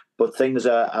situation, but things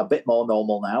are a bit more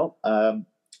normal now.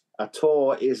 A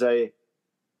tour is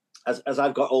as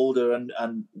I've got older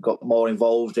and got more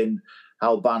involved in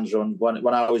how bands run.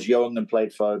 When I was young and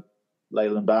played for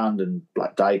Leyland Band and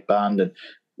Black Dyke Band, and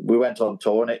we went on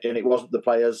tour, and it wasn't the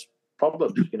players'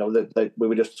 problem. You know, we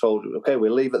were just told, okay, we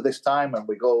leave at this time and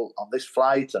we go on this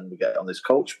flight and we get on this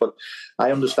coach. But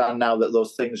I understand now that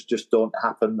those things just don't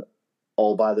happen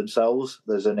all by themselves.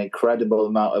 There's an incredible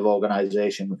amount of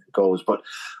organisation that goes, but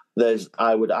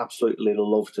I would absolutely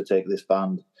love to take this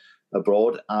band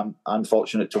abroad. I'm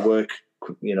fortunate to work,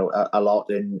 you know, a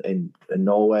lot in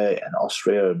Norway and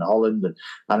Austria and Holland,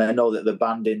 and I know that the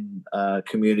banding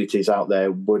communities out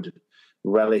there would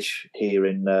relish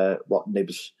hearing what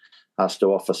Nibs has to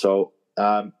offer. So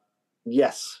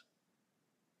yes,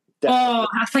 definitely. Oh,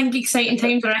 I think exciting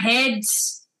times are ahead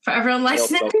for everyone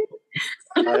listening.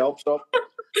 I hope so.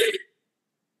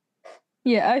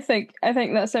 Yeah, I think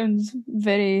that sounds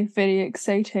very, very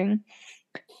exciting.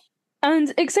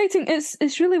 And exciting,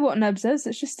 it's really what Nibs is.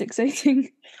 It's just exciting.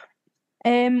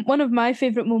 One of my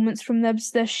favourite moments from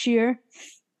Nibs this year,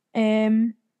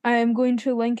 I am going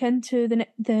to link into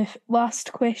the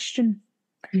last question.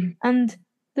 And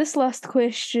this last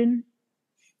question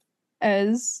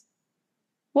is,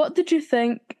 what did you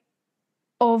think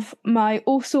of my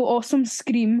oh so awesome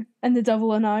scream in The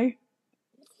Devil and I?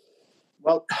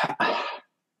 Well,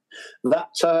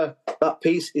 that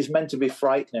piece is meant to be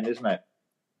frightening, isn't it?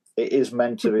 It is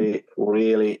meant to be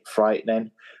really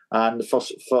frightening. And for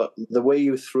the way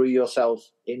you threw yourself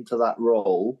into that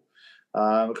role,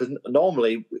 because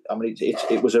normally, I mean,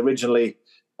 it was originally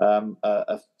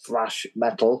a thrash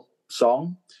metal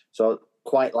song, so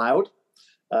quite loud.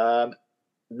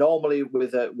 Normally,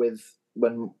 with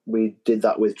when we did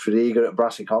that with Tredegar at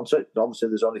Brassy Concert, obviously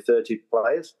there's only 30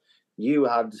 players. You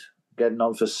had getting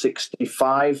on for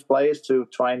 65 players to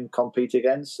try and compete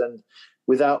against, and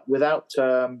without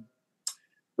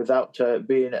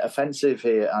being offensive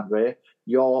here, Andrea,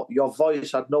 your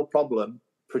voice had no problem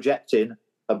projecting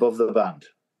above the band.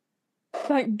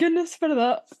 Thank goodness for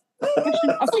that.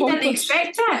 I didn't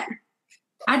expect it.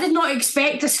 I did not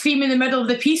expect a scream in the middle of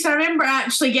the piece. I remember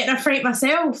actually getting a fright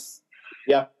myself.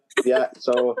 Yeah.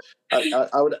 So I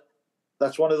would.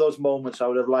 That's one of those moments I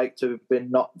would have liked to have been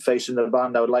not facing the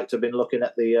band. I would like to have been looking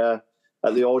at the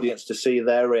audience to see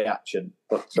their reaction.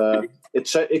 But it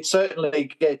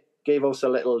certainly gave us a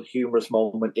little humorous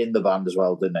moment in the band as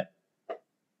well, didn't it?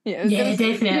 Yeah,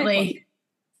 definitely.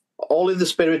 All in the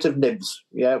spirit of Nibs.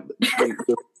 Yeah,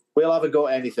 we'll have a go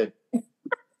at anything.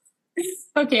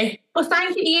 Okay. Well,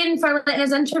 thank you, Ian, for letting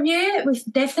us interview. We've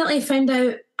definitely found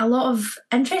out a lot of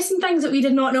interesting things that we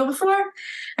did not know before,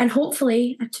 and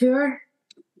hopefully a tour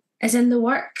is in the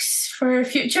works for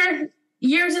future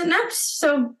years at Nibs.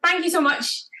 So thank you so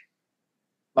much.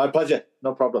 My pleasure.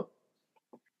 No problem.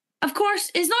 Of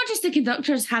course, it's not just the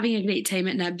conductors having a great time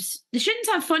at Nibs. The students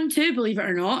have fun too, believe it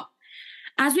or not.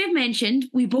 As we have mentioned,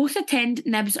 we both attend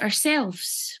Nibs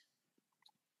ourselves.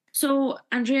 So,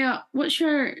 Andrea, what's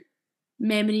your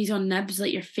memories on Nibs,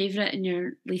 like your favourite and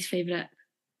your least favourite?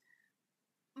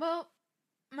 Well,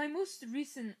 my most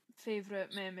recent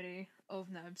favourite memory of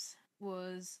Nibs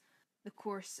was the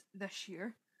course this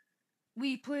year.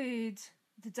 We played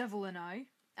The Devil and I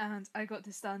got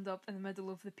to stand up in the middle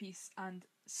of the piece and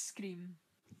scream.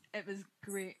 It was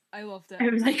great. I loved it.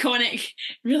 It was iconic.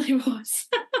 It really was.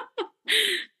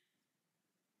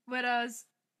 Whereas,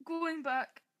 going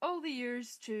back all the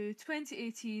years to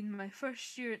 2018, my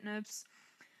first year at Nibs,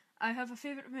 I have a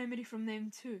favourite memory from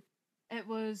them too. It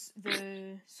was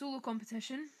the solo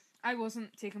competition. I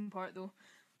wasn't taking part though,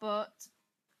 but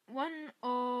one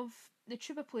of the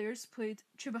tuba players played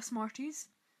Tuba Smarties,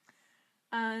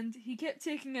 and he kept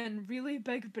taking in really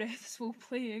big breaths while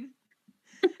playing,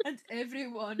 and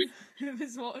everyone who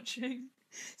was watching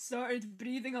started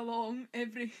breathing along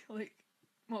every, like,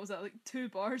 what was that, like 2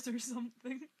 bars or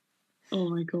something. Oh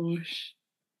my gosh.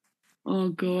 Oh I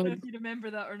don't know god. if you remember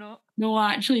that or not. No,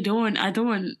 I actually don't. I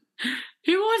don't.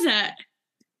 Who was it?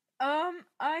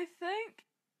 I think,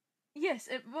 yes,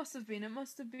 it must have been. It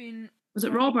must have been. Was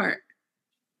it Robert?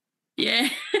 Yeah.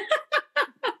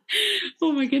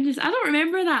 Oh my goodness. I don't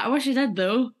remember that. I wish I did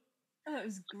though. Oh, it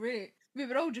was great. We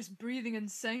were all just breathing in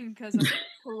sync as a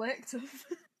collective.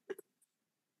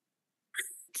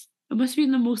 It must have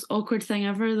been the most awkward thing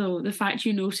ever though. The fact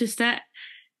you noticed it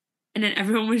and then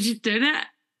everyone was just doing it.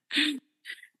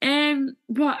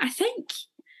 But I think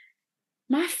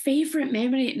my favourite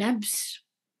memory at Nibs,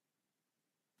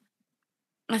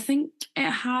 I think it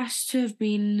has to have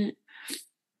been.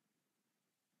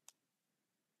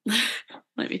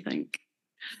 Let me think.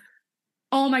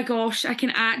 Oh my gosh, I can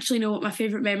actually know what my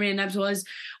favourite memory of Nibs was.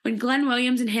 When Glenn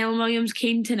Williams and Helen Williams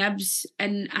came to Nibs,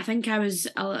 and I think I was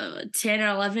 10 or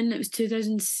 11, it was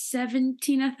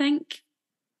 2017, I think.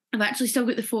 I've actually still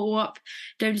got the photo up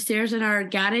downstairs in our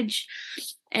garage.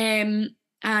 And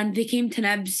they came to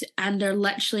Nibs, and they're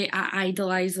literally, I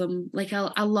idolise them. Like,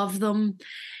 I love them.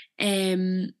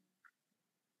 Because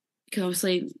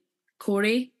obviously,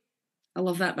 Corey, I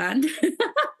love that band.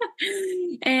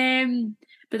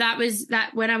 But that was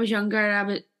that when I was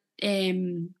younger.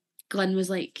 Glenn was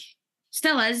like,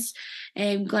 still is.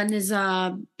 Glenn is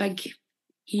a big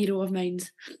hero of mine.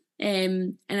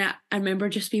 And I remember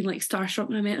just being like starstruck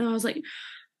when I met him. I was like,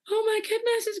 oh my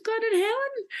goodness, it's Glenn and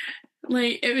Helen.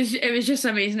 Like it was just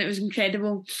amazing. It was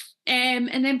incredible.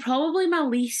 And then probably my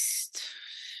least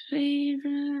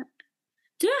favorite.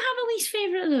 Do I have a least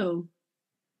favorite though?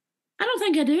 I don't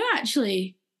think I do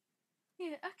actually.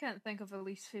 Yeah, I can't think of a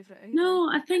least favourite either. No,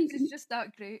 I think it's just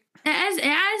that great. It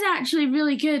is actually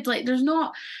really good. Like there's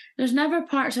never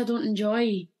parts I don't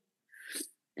enjoy.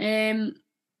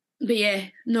 But yeah,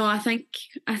 no, I think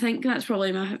that's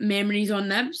probably my memories on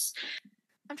Nibs.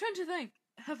 I'm trying to think.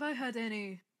 Have I had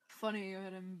any funny or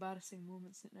embarrassing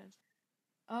moments at Nibs?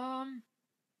 I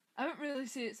wouldn't really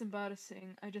say it's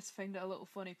embarrassing. I just find it a little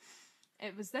funny.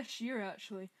 It was this year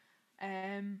actually.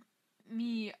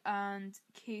 Me and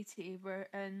Katie were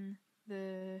in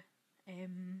the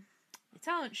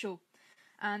talent show,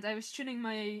 and I was tuning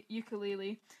my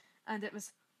ukulele, and it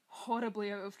was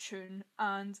horribly out of tune,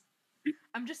 and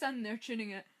I'm just in there tuning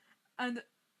it, and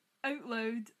out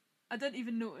loud, I didn't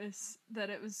even notice that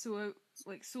it was so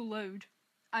loud.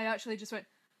 I actually just went,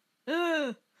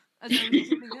 ugh, as I was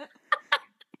tuning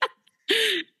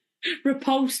it.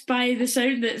 Repulsed by the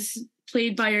sound that's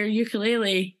played by your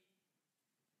ukulele.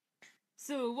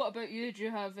 So, what about you? Do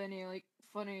you have any like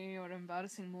funny or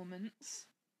embarrassing moments?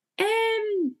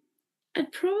 I'm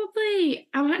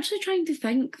actually trying to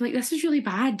think. Like, this is really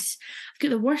bad. I've got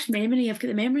the worst memory. I've got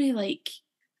the memory like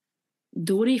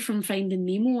Dory from Finding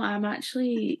Nemo. I'm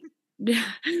actually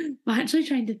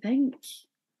trying to think.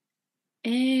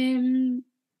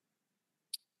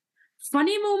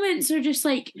 Funny moments are just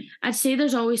like, I'd say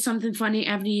there's always something funny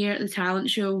every year at the talent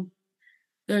show.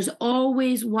 There's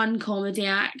always one comedy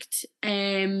act.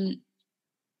 I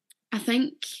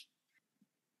think,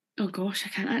 oh gosh, I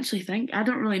can't actually think. I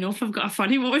don't really know if I've got a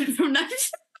funny moment from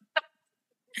this.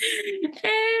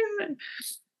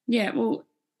 Yeah, we'll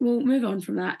move on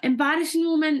from that. Embarrassing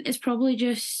moment is probably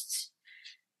just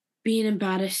being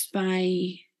embarrassed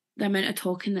by the amount of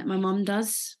talking that my mum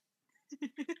does.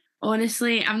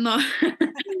 Honestly, I'm not.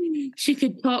 She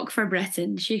could talk for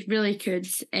Britain. She really could.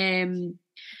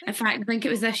 In fact, I think it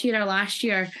was this year or last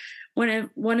year. One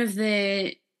of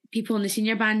the people in the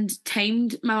senior band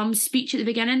timed my mum's speech at the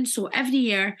beginning. So every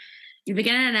year, you're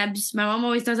beginning at Nibs. My mum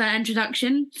always does an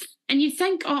introduction, and you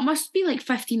think, oh, it must be like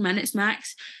 15 minutes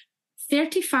max.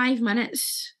 35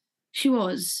 minutes. She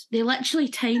was. They literally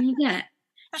timed it.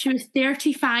 She was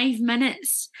 35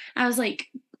 minutes. I was like,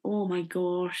 oh my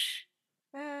gosh.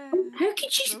 How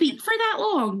could she speak for that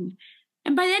long?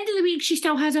 And by the end of the week, she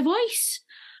still has a voice.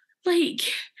 Like,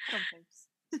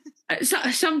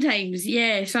 sometimes,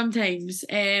 yeah, sometimes.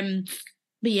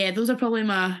 But yeah, those are probably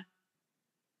my,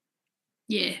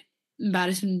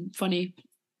 embarrassing,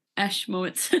 funny-ish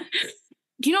moments.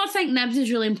 Do you not think Nibs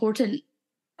is really important?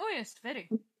 Oh yes, very.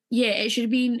 Yeah, it should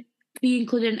be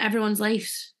included in everyone's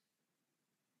lives.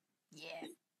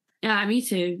 Yeah, me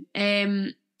too.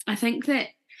 I think that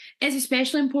it's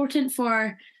especially important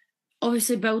for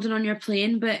obviously building on your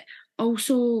playing, but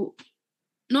also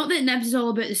not that Nibs is all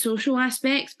about the social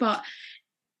aspects, but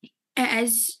it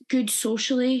is good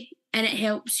socially, and it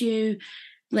helps you.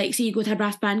 Like, say you go to a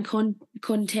brass band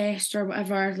contest or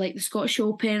whatever, like the Scottish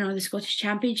Open or the Scottish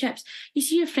Championships, you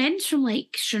see your friends from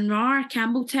like Stranraer,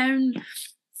 Campbelltown,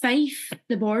 Fife,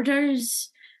 the Borders.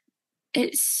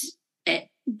 It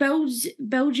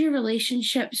builds your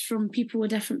relationships from people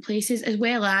with different places, as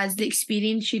well as the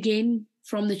experience you gain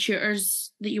from the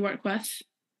tutors that you work with.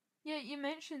 Yeah, you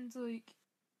mentioned like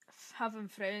having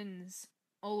friends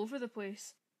all over the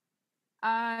place.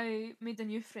 I made a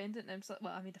new friend at Nibs.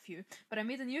 Well, I made a few, but I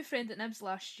made a new friend at Nibs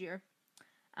last year,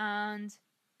 and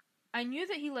I knew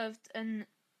that he lived in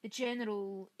the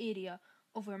general area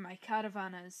of where my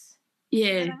caravan is. So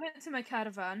Yeah. when I went to my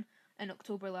caravan in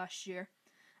October last year,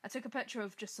 I took a picture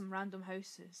of just some random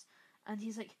houses, and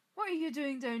he's like, "What are you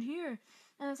doing down here?"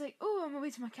 And I was like, "Oh, I'm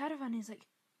away to my caravan." He's like,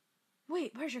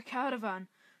 "Wait, where's your caravan?"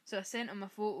 So I sent him a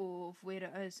photo of where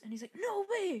it is, and he's like, "No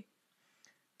way!"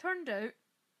 Turned out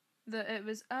that it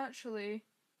was actually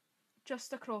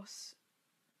just across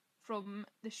from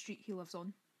the street he lives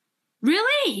on.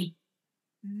 Really?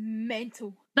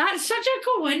 Mental. That's such a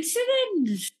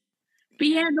coincidence. But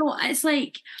yeah, no, it's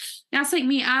like that's like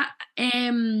me.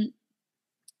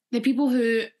 The people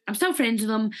who I'm still friends with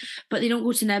them, but they don't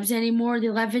go to Nibs anymore. They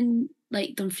live in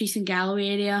like Dumfries and Galloway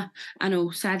area. I know,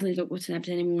 sadly, they don't go to Nibs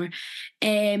anymore.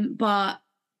 But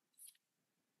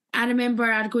I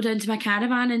remember I'd go down to my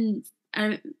caravan,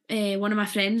 and one of my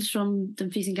friends from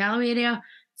Dumfries and Galloway area,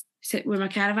 where my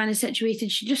caravan is situated,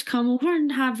 she'd just come over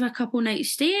and have a couple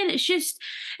nights stay. And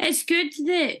it's good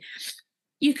that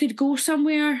you could go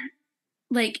somewhere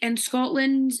like in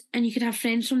Scotland and you could have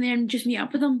friends from there and just meet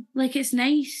up with them. Like, it's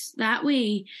nice that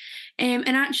way. And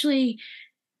actually,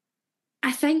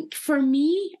 I think for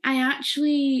me, I'm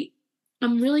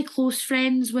really close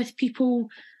friends with people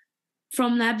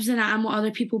from Nibs than I am with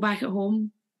other people back at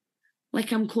home.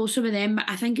 Like, I'm closer with them, but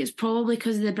I think it's probably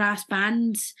because of the brass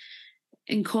bands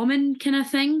in common kind of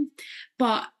thing.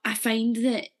 But I find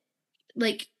that,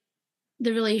 like,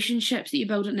 the relationships that you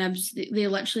build at Nibs, they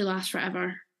literally last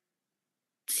forever.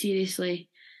 Seriously.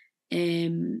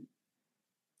 It's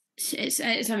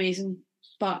amazing.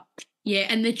 But yeah,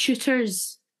 and the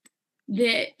tutors,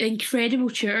 the incredible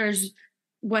tutors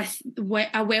with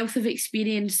a wealth of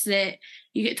experience that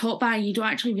you get taught by, you don't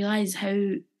actually realise how,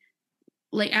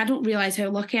 like, I don't realise how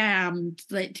lucky I am,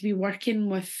 like, to be working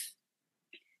with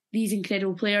these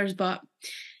incredible players. But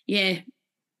yeah.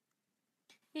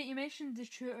 Yeah, you mentioned the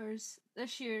tutors.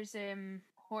 This year's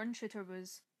horn tutor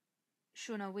was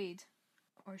Shona Wade.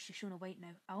 Or is she Shona White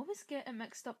now? I always get it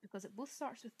mixed up because it both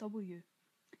starts with W.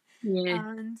 Yeah.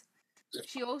 And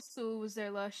she also was there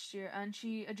last year, and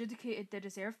she adjudicated the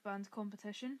reserve band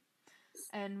competition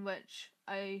in which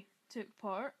I took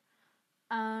part.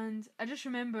 And I just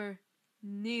remember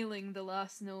nailing the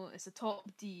last note. It's a top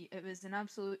D. It was an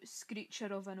absolute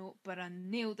screecher of a note, but I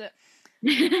nailed it.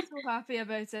 I was so happy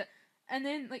about it. And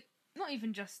then, like, not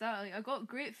even just that, like, I got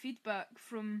great feedback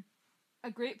from a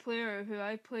great player who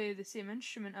I play the same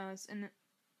instrument as, and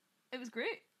it was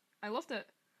great. I loved it.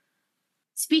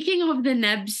 Speaking of the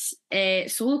Nibs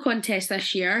solo contest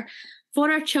this year, for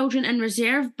our children in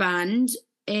reserve band,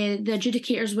 the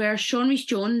adjudicators were Sean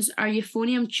Rhys-Jones, our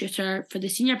euphonium tutor for the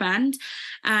senior band,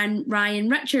 and Ryan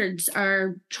Richards,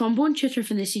 our trombone tutor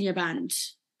for the senior band.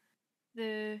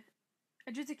 The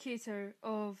adjudicator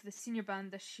of the senior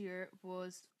band this year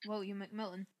was William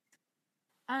McMillan.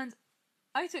 And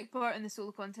I took part in the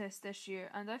solo contest this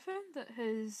year, and I found that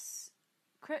his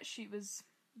crit sheet was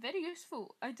very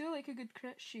useful. I do like a good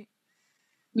crit sheet.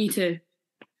 Me too.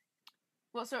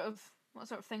 What sort of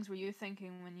things were you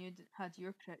thinking when you had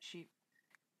your crit sheet?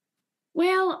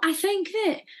 Well, I think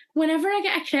that whenever I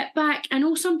get a crit back, I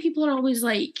know some people are always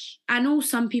like, I know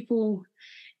some people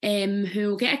who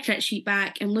will get a crit sheet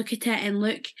back and look at it and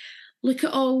look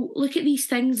at these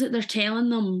things that they're telling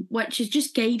them, which is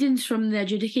just guidance from the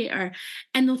adjudicator,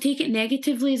 and they'll take it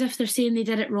negatively as if they're saying they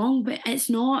did it wrong, but it's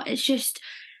not. It's just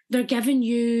they're giving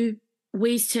you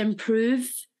ways to improve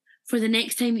for the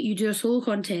next time that you do a solo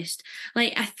contest.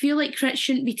 Like, I feel like crits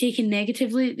shouldn't be taken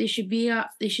negatively. They should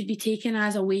be taken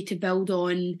as a way to build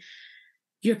on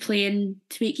your playing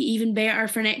to make it even better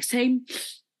for next time.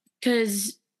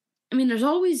 Because I mean, there's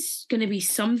always going to be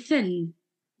something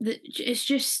that it's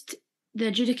just the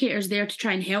adjudicator's there to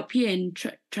try and help you and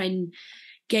try and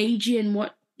guide you in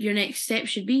what your next step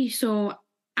should be. So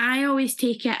I always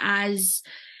take it as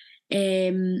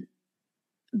building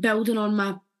on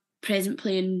my present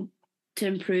playing to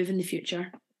improve in the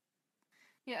future.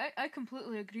 Yeah, I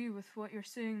completely agree with what you're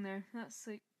saying there. That's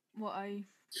like what I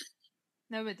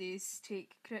nowadays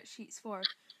take crit sheets for.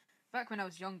 Back when I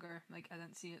was younger, like, I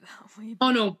didn't see it that way.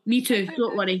 Oh no, me too.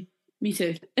 Don't worry. Me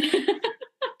too.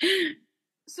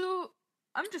 So,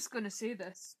 I'm just going to say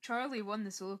this. Charlie won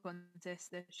the solo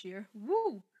contest this year.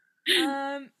 Woo!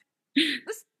 Tell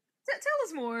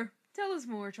us more. Tell us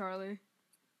more, Charlie.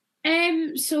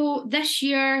 So this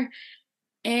year,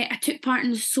 I took part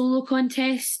in the solo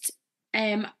contest.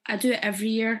 I do it every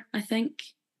year, I think.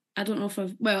 I don't know if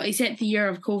except the year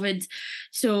of COVID.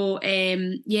 So,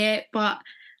 yeah, but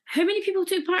how many people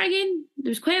took part again?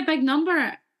 There was quite a big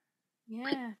number.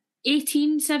 Yeah.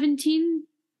 18, 17?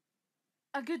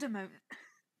 A good amount.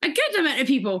 A good amount of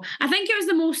people. I think it was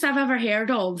the most I've ever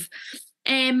heard of.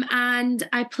 And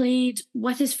I played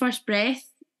With His First Breath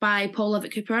by Paul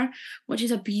Levitt Cooper, which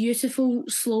is a beautiful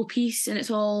slow piece, and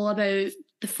it's all about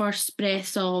the first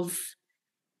breaths of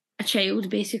a child,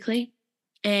 basically.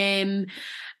 And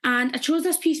I chose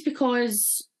this piece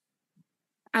because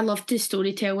I love to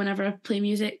storytell whenever I play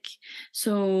music.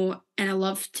 So, and I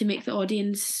love to make the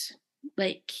audience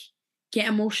like get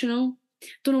emotional.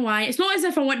 Don't know why. It's not as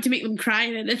if I want to make them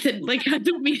cry or anything. Like, I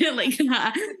don't mean it like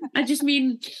that. I just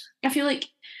mean, I feel like,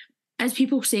 as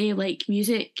people say, like,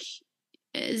 music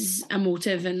is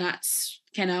emotive, and that's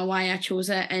kind of why I chose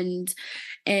it. And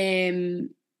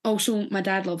also, my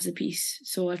dad loves the piece,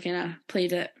 so I kind of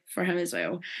played it for him as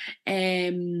well. But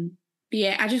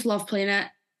yeah, I just love playing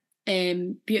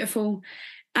it. Beautiful.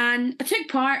 And I took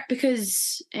part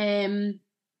because, I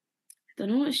don't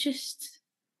know, it's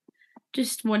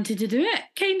just wanted to do it,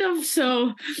 kind of.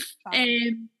 So,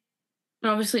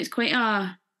 obviously, it's quite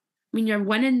when you're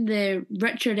winning the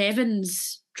Richard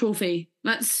Evans trophy,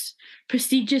 that's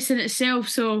prestigious in itself.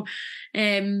 So,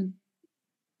 I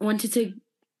wanted to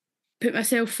put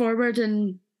myself forward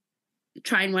and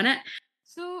try and win it.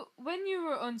 So, when you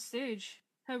were on stage,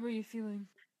 how were you feeling?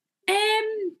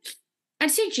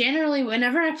 I'd say generally,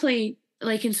 whenever I play,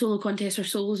 like in solo contests or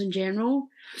solos in general,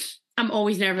 I'm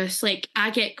always nervous. Like, I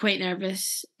get quite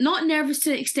nervous. Not nervous to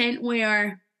the extent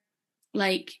where,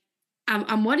 like,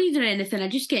 I'm worried or anything. I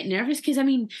just get nervous because, I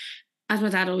mean, as my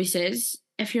dad always says,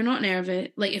 if you're not nervous,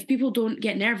 like, if people don't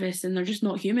get nervous, then they're just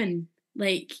not human.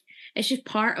 Like, it's just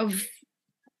part of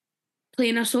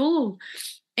playing a solo.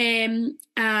 And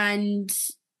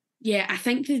yeah, I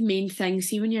think the main thing,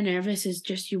 see, when you're nervous, is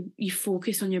just you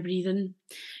focus on your breathing.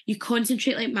 You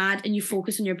concentrate like mad and you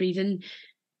focus on your breathing,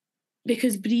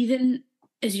 because breathing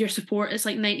is your support. It's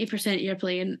like 90% of your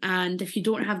playing. And if you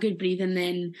don't have good breathing,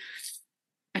 then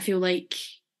I feel like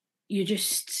you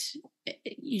just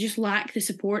lack the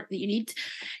support that you need.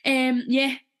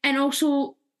 Yeah. And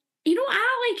also, you know what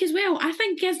I like as well? I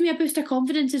think gives me a boost of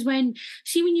confidence is when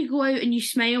you go out and you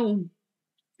smile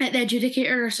at the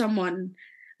adjudicator or someone.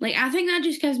 Like, I think that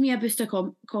just gives me a boost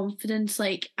of confidence.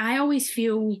 Like, I always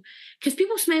feel, because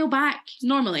people smile back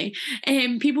normally,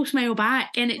 people smile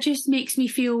back, and it just makes me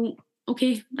feel,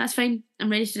 okay, that's fine,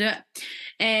 I'm ready to do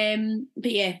it.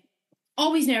 But yeah,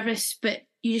 always nervous, but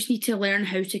you just need to learn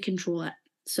how to control it.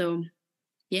 So,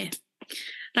 yeah,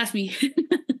 that's me.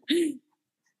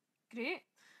 Great.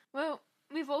 Well,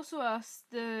 we've also asked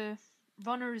the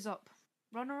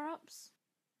runner-ups.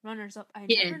 I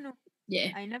Yeah. never know.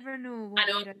 Yeah. I never know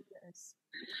what way it is.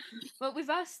 But we've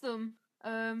asked them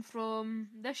from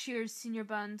this year's senior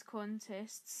band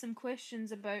contest some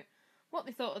questions about what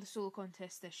they thought of the solo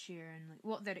contest this year and like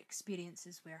what their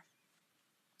experiences were.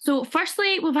 So,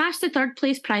 firstly, we've asked the third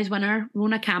place prize winner,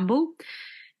 Rona Campbell.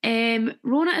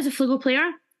 Rona is a flugelhorn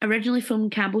player, originally from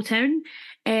Campbelltown,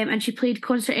 and she played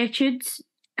concert etudes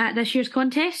at this year's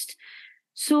contest.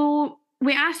 So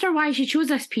we asked her why she chose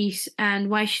this piece and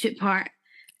why she took part.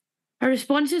 Her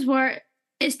responses were,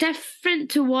 it's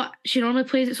different to what she normally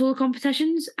plays at solo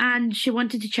competitions, and she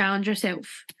wanted to challenge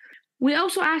herself. We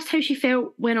also asked how she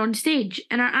felt when on stage,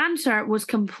 and her answer was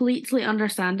completely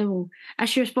understandable,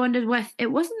 as she responded with, it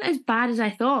wasn't as bad as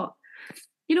I thought.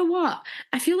 You know what?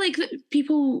 I feel like that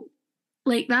people,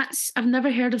 like, I've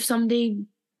never heard of somebody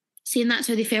saying that's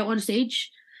how they felt on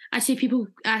stage. I say people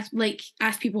ask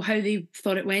people how they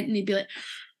thought it went, and they'd be like,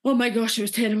 oh my gosh, it was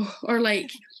terrible, or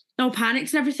like, all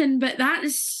panics and everything. But that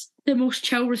is the most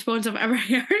chill response I've ever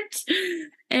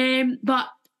heard. But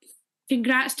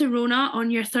congrats to Rona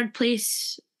on your third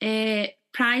place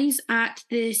prize at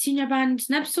the Senior Band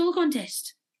Nibs Solo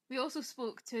Contest. We also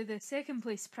spoke to the second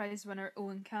place prize winner,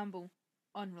 Owen Campbell,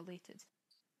 unrelated.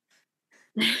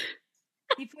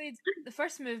 He played the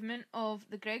first movement of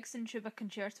the Gregson Tuba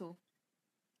Concerto.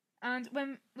 And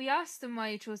when we asked him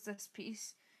why he chose this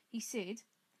piece, he said,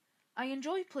 I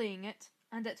enjoy playing it,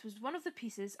 and it was one of the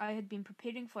pieces I had been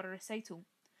preparing for a recital,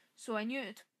 so I knew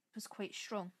it was quite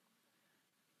strong.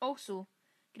 Also,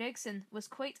 Gregson was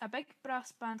quite a big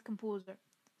brass band composer,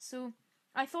 so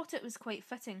I thought it was quite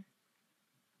fitting.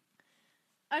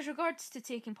 as regards to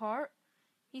taking part,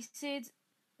 he said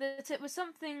that it was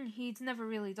something he'd never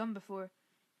really done before.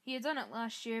 He had done it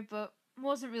last year, but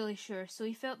wasn't really sure, so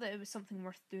he felt that it was something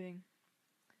worth doing.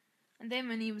 And then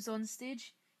when he was on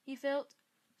stage, he felt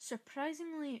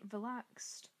surprisingly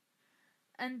relaxed.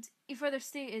 And he further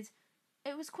stated,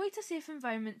 it was quite a safe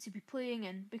environment to be playing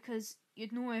in because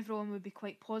you'd know everyone would be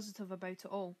quite positive about it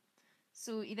all.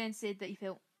 So he then said that he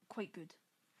felt quite good.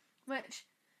 Which,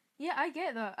 yeah, I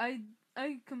get that.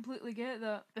 I completely get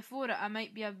that. Before it, I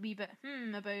might be a wee bit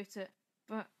about it.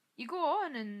 But you go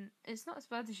on and it's not as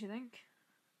bad as you think.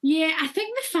 Yeah, I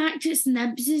think the fact it's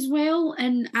Nibs as well,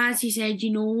 and as you said, you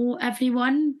know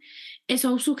everyone, it's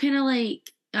also kind of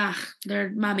like, they're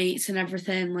my mates and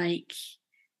everything. Like,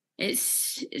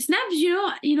 it's Nibs,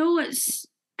 it's.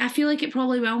 I feel like it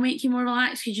probably will make you more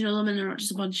relaxed because you know them and they're not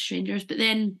just a bunch of strangers. But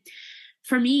then,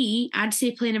 for me, I'd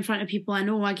say playing in front of people I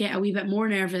know, I get a wee bit more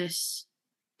nervous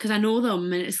because I know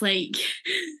them, and it's like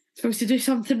supposed to do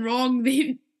something wrong.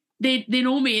 They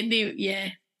know me,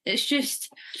 and it's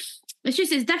just. It's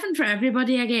different for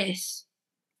everybody, I guess.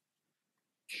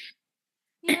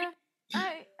 Yeah,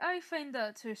 I find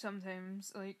that too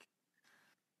sometimes. Like,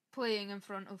 playing in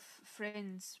front of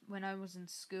friends when I was in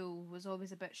school was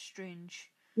always a bit strange.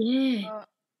 Yeah. But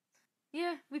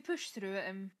yeah, we push through it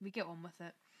and we get on with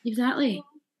it. Exactly.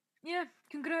 Yeah,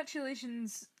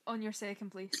 congratulations on your second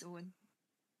place, Owen.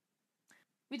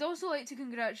 We'd also like to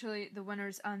congratulate the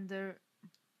winners and the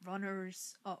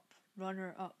runner-ups,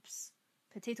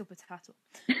 potato,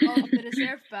 of the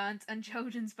reserve band and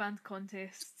children's band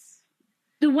contests.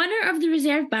 The winner of the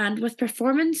reserve band with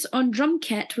performance on drum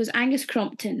kit was Angus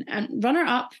Crompton, and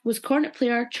runner-up was cornet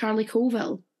player Charlie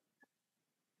Colville.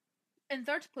 In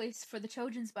third place for the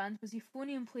children's band was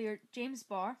euphonium player James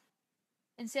Barr.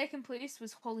 In second place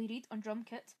was Holly Reid on drum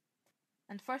kit.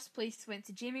 And first place went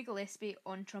to Jamie Gillespie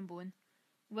on trombone.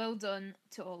 Well done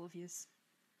to all of yous.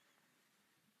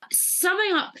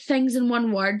 Summing up things in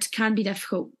one word can be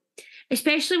difficult,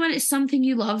 especially when it's something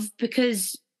you love,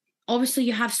 because obviously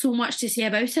you have so much to say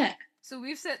about it. So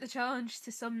we've set the challenge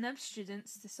to some Nibs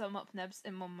students to sum up Nibs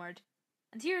in one word.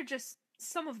 And here are just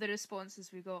some of the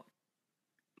responses we got.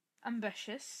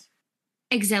 Ambitious.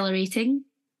 Exhilarating.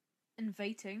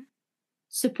 Inviting.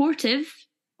 Supportive.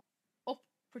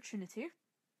 Opportunity.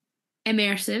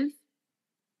 Immersive.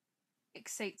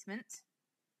 Excitement.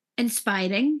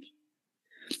 Inspiring.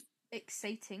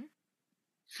 Exciting.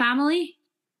 Family.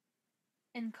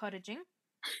 Encouraging.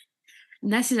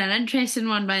 And this is an interesting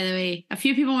one, by the way. A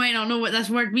few people might not know what this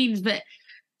word means, but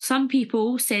some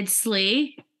people said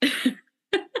slay.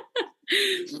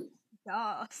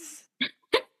 Yes.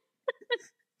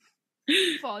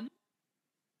 Fun.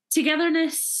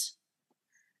 Togetherness.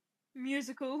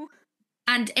 Musical.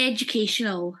 And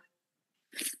educational.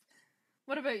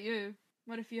 What about you?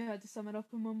 What if you had to sum it up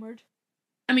in one word?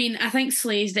 I mean, I think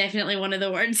slay is definitely one of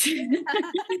the words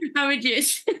I would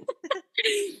use.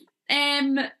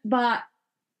 But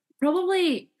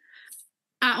probably,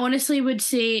 I honestly would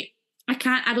say, I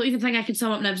don't even think I could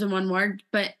sum up Nibs in one word,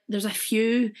 but there's a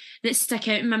few that stick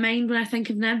out in my mind when I think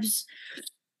of Nibs.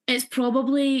 It's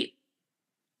probably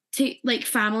like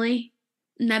family.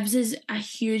 Nibs is a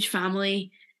huge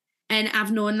family, and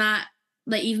I've known that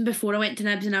like even before I went to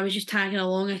Nibs and I was just tagging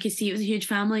along, I could see it was a huge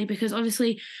family because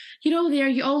obviously you're all there,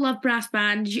 you all love brass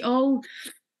bands, you all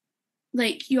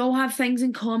have things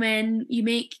in common, you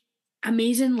make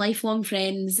amazing lifelong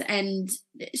friends, and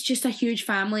it's just a huge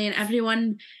family, and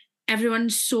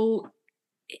everyone's so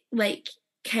like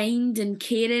kind and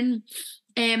caring.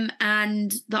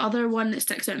 And the other one that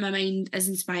sticks out in my mind is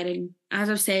inspiring. As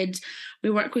I've said, we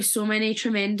work with so many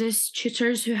tremendous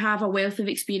tutors who have a wealth of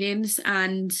experience,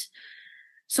 and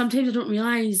sometimes I don't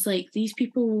realise like these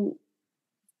people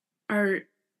are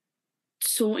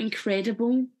so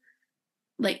incredible,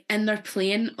 like in their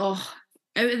playing. Oh,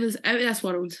 out of this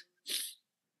world.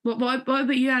 What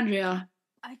about you, Andrea?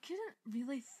 I couldn't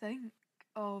really think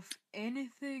of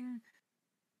anything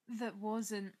that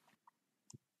wasn't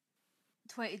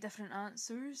 20 different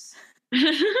answers.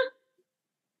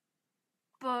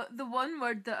 But the one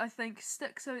word that I think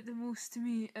sticks out the most to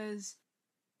me is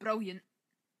brilliant.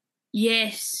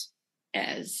 Yes,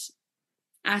 it is.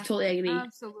 I totally agree.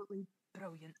 Absolutely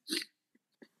brilliant.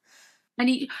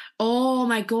 Oh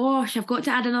my gosh, I've got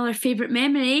to add another favourite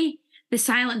memory, the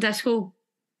silent disco.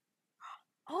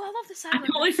 Oh, I love the silent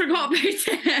disco. I totally forgot about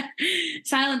it.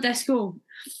 Silent disco.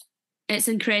 It's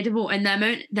incredible. And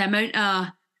the amount of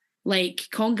like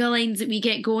conga lines that we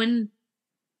get going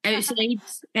outside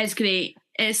is great.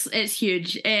 It's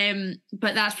huge.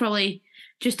 But that's probably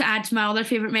just to add to my other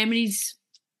favourite memories.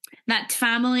 That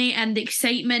family and the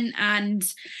excitement and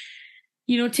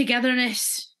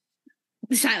togetherness.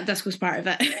 The silent disco's part of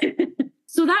it.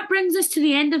 So that brings us to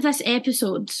the end of this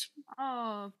episode.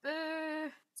 Oh,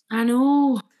 boo. I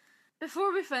know.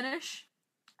 Before we finish,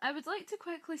 I would like to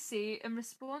quickly say, in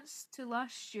response to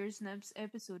last year's Nibs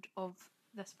episode of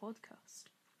this podcast,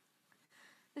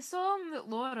 the song that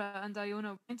Laura and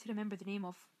Iona were going to remember the name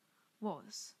of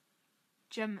was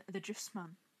Jim the Juice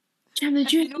Man. Jim the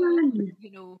Juice Man.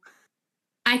 You know.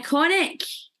 Iconic.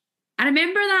 I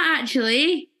remember that,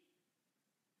 actually.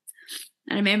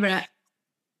 I remember it.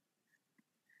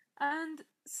 And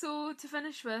so, to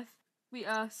finish with, we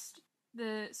asked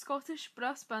the Scottish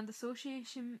Brass Band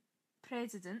Association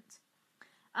president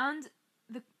and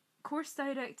the course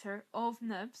director of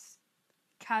Nibs,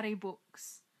 Carrie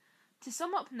Boakes, to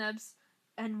sum up Nibs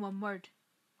in one word.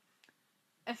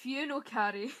 If you know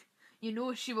Carrie, you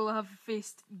know she will have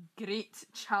faced great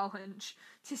challenge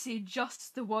to say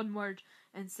just the one word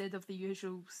instead of the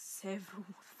usual several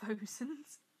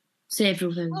thousands.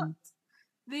 Several thousand.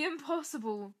 But the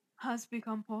impossible has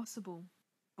become possible,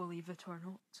 believe it or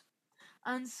not.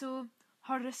 And so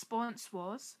her response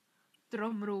was,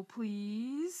 drum roll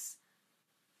please.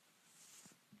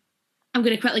 I'm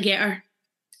going to quickly get her.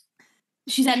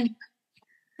 She's in.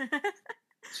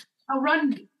 I'll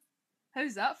run.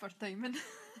 How's that for timing?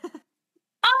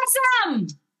 Awesome!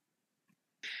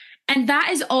 And that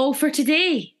is all for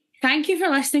today. Thank you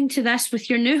for listening to this with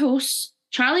your new hosts,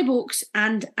 Charlie Boakes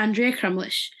and Andrea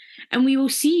Crumlish. And we will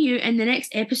see you in the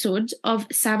next episode of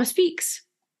Saba Speaks.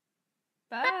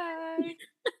 Bye!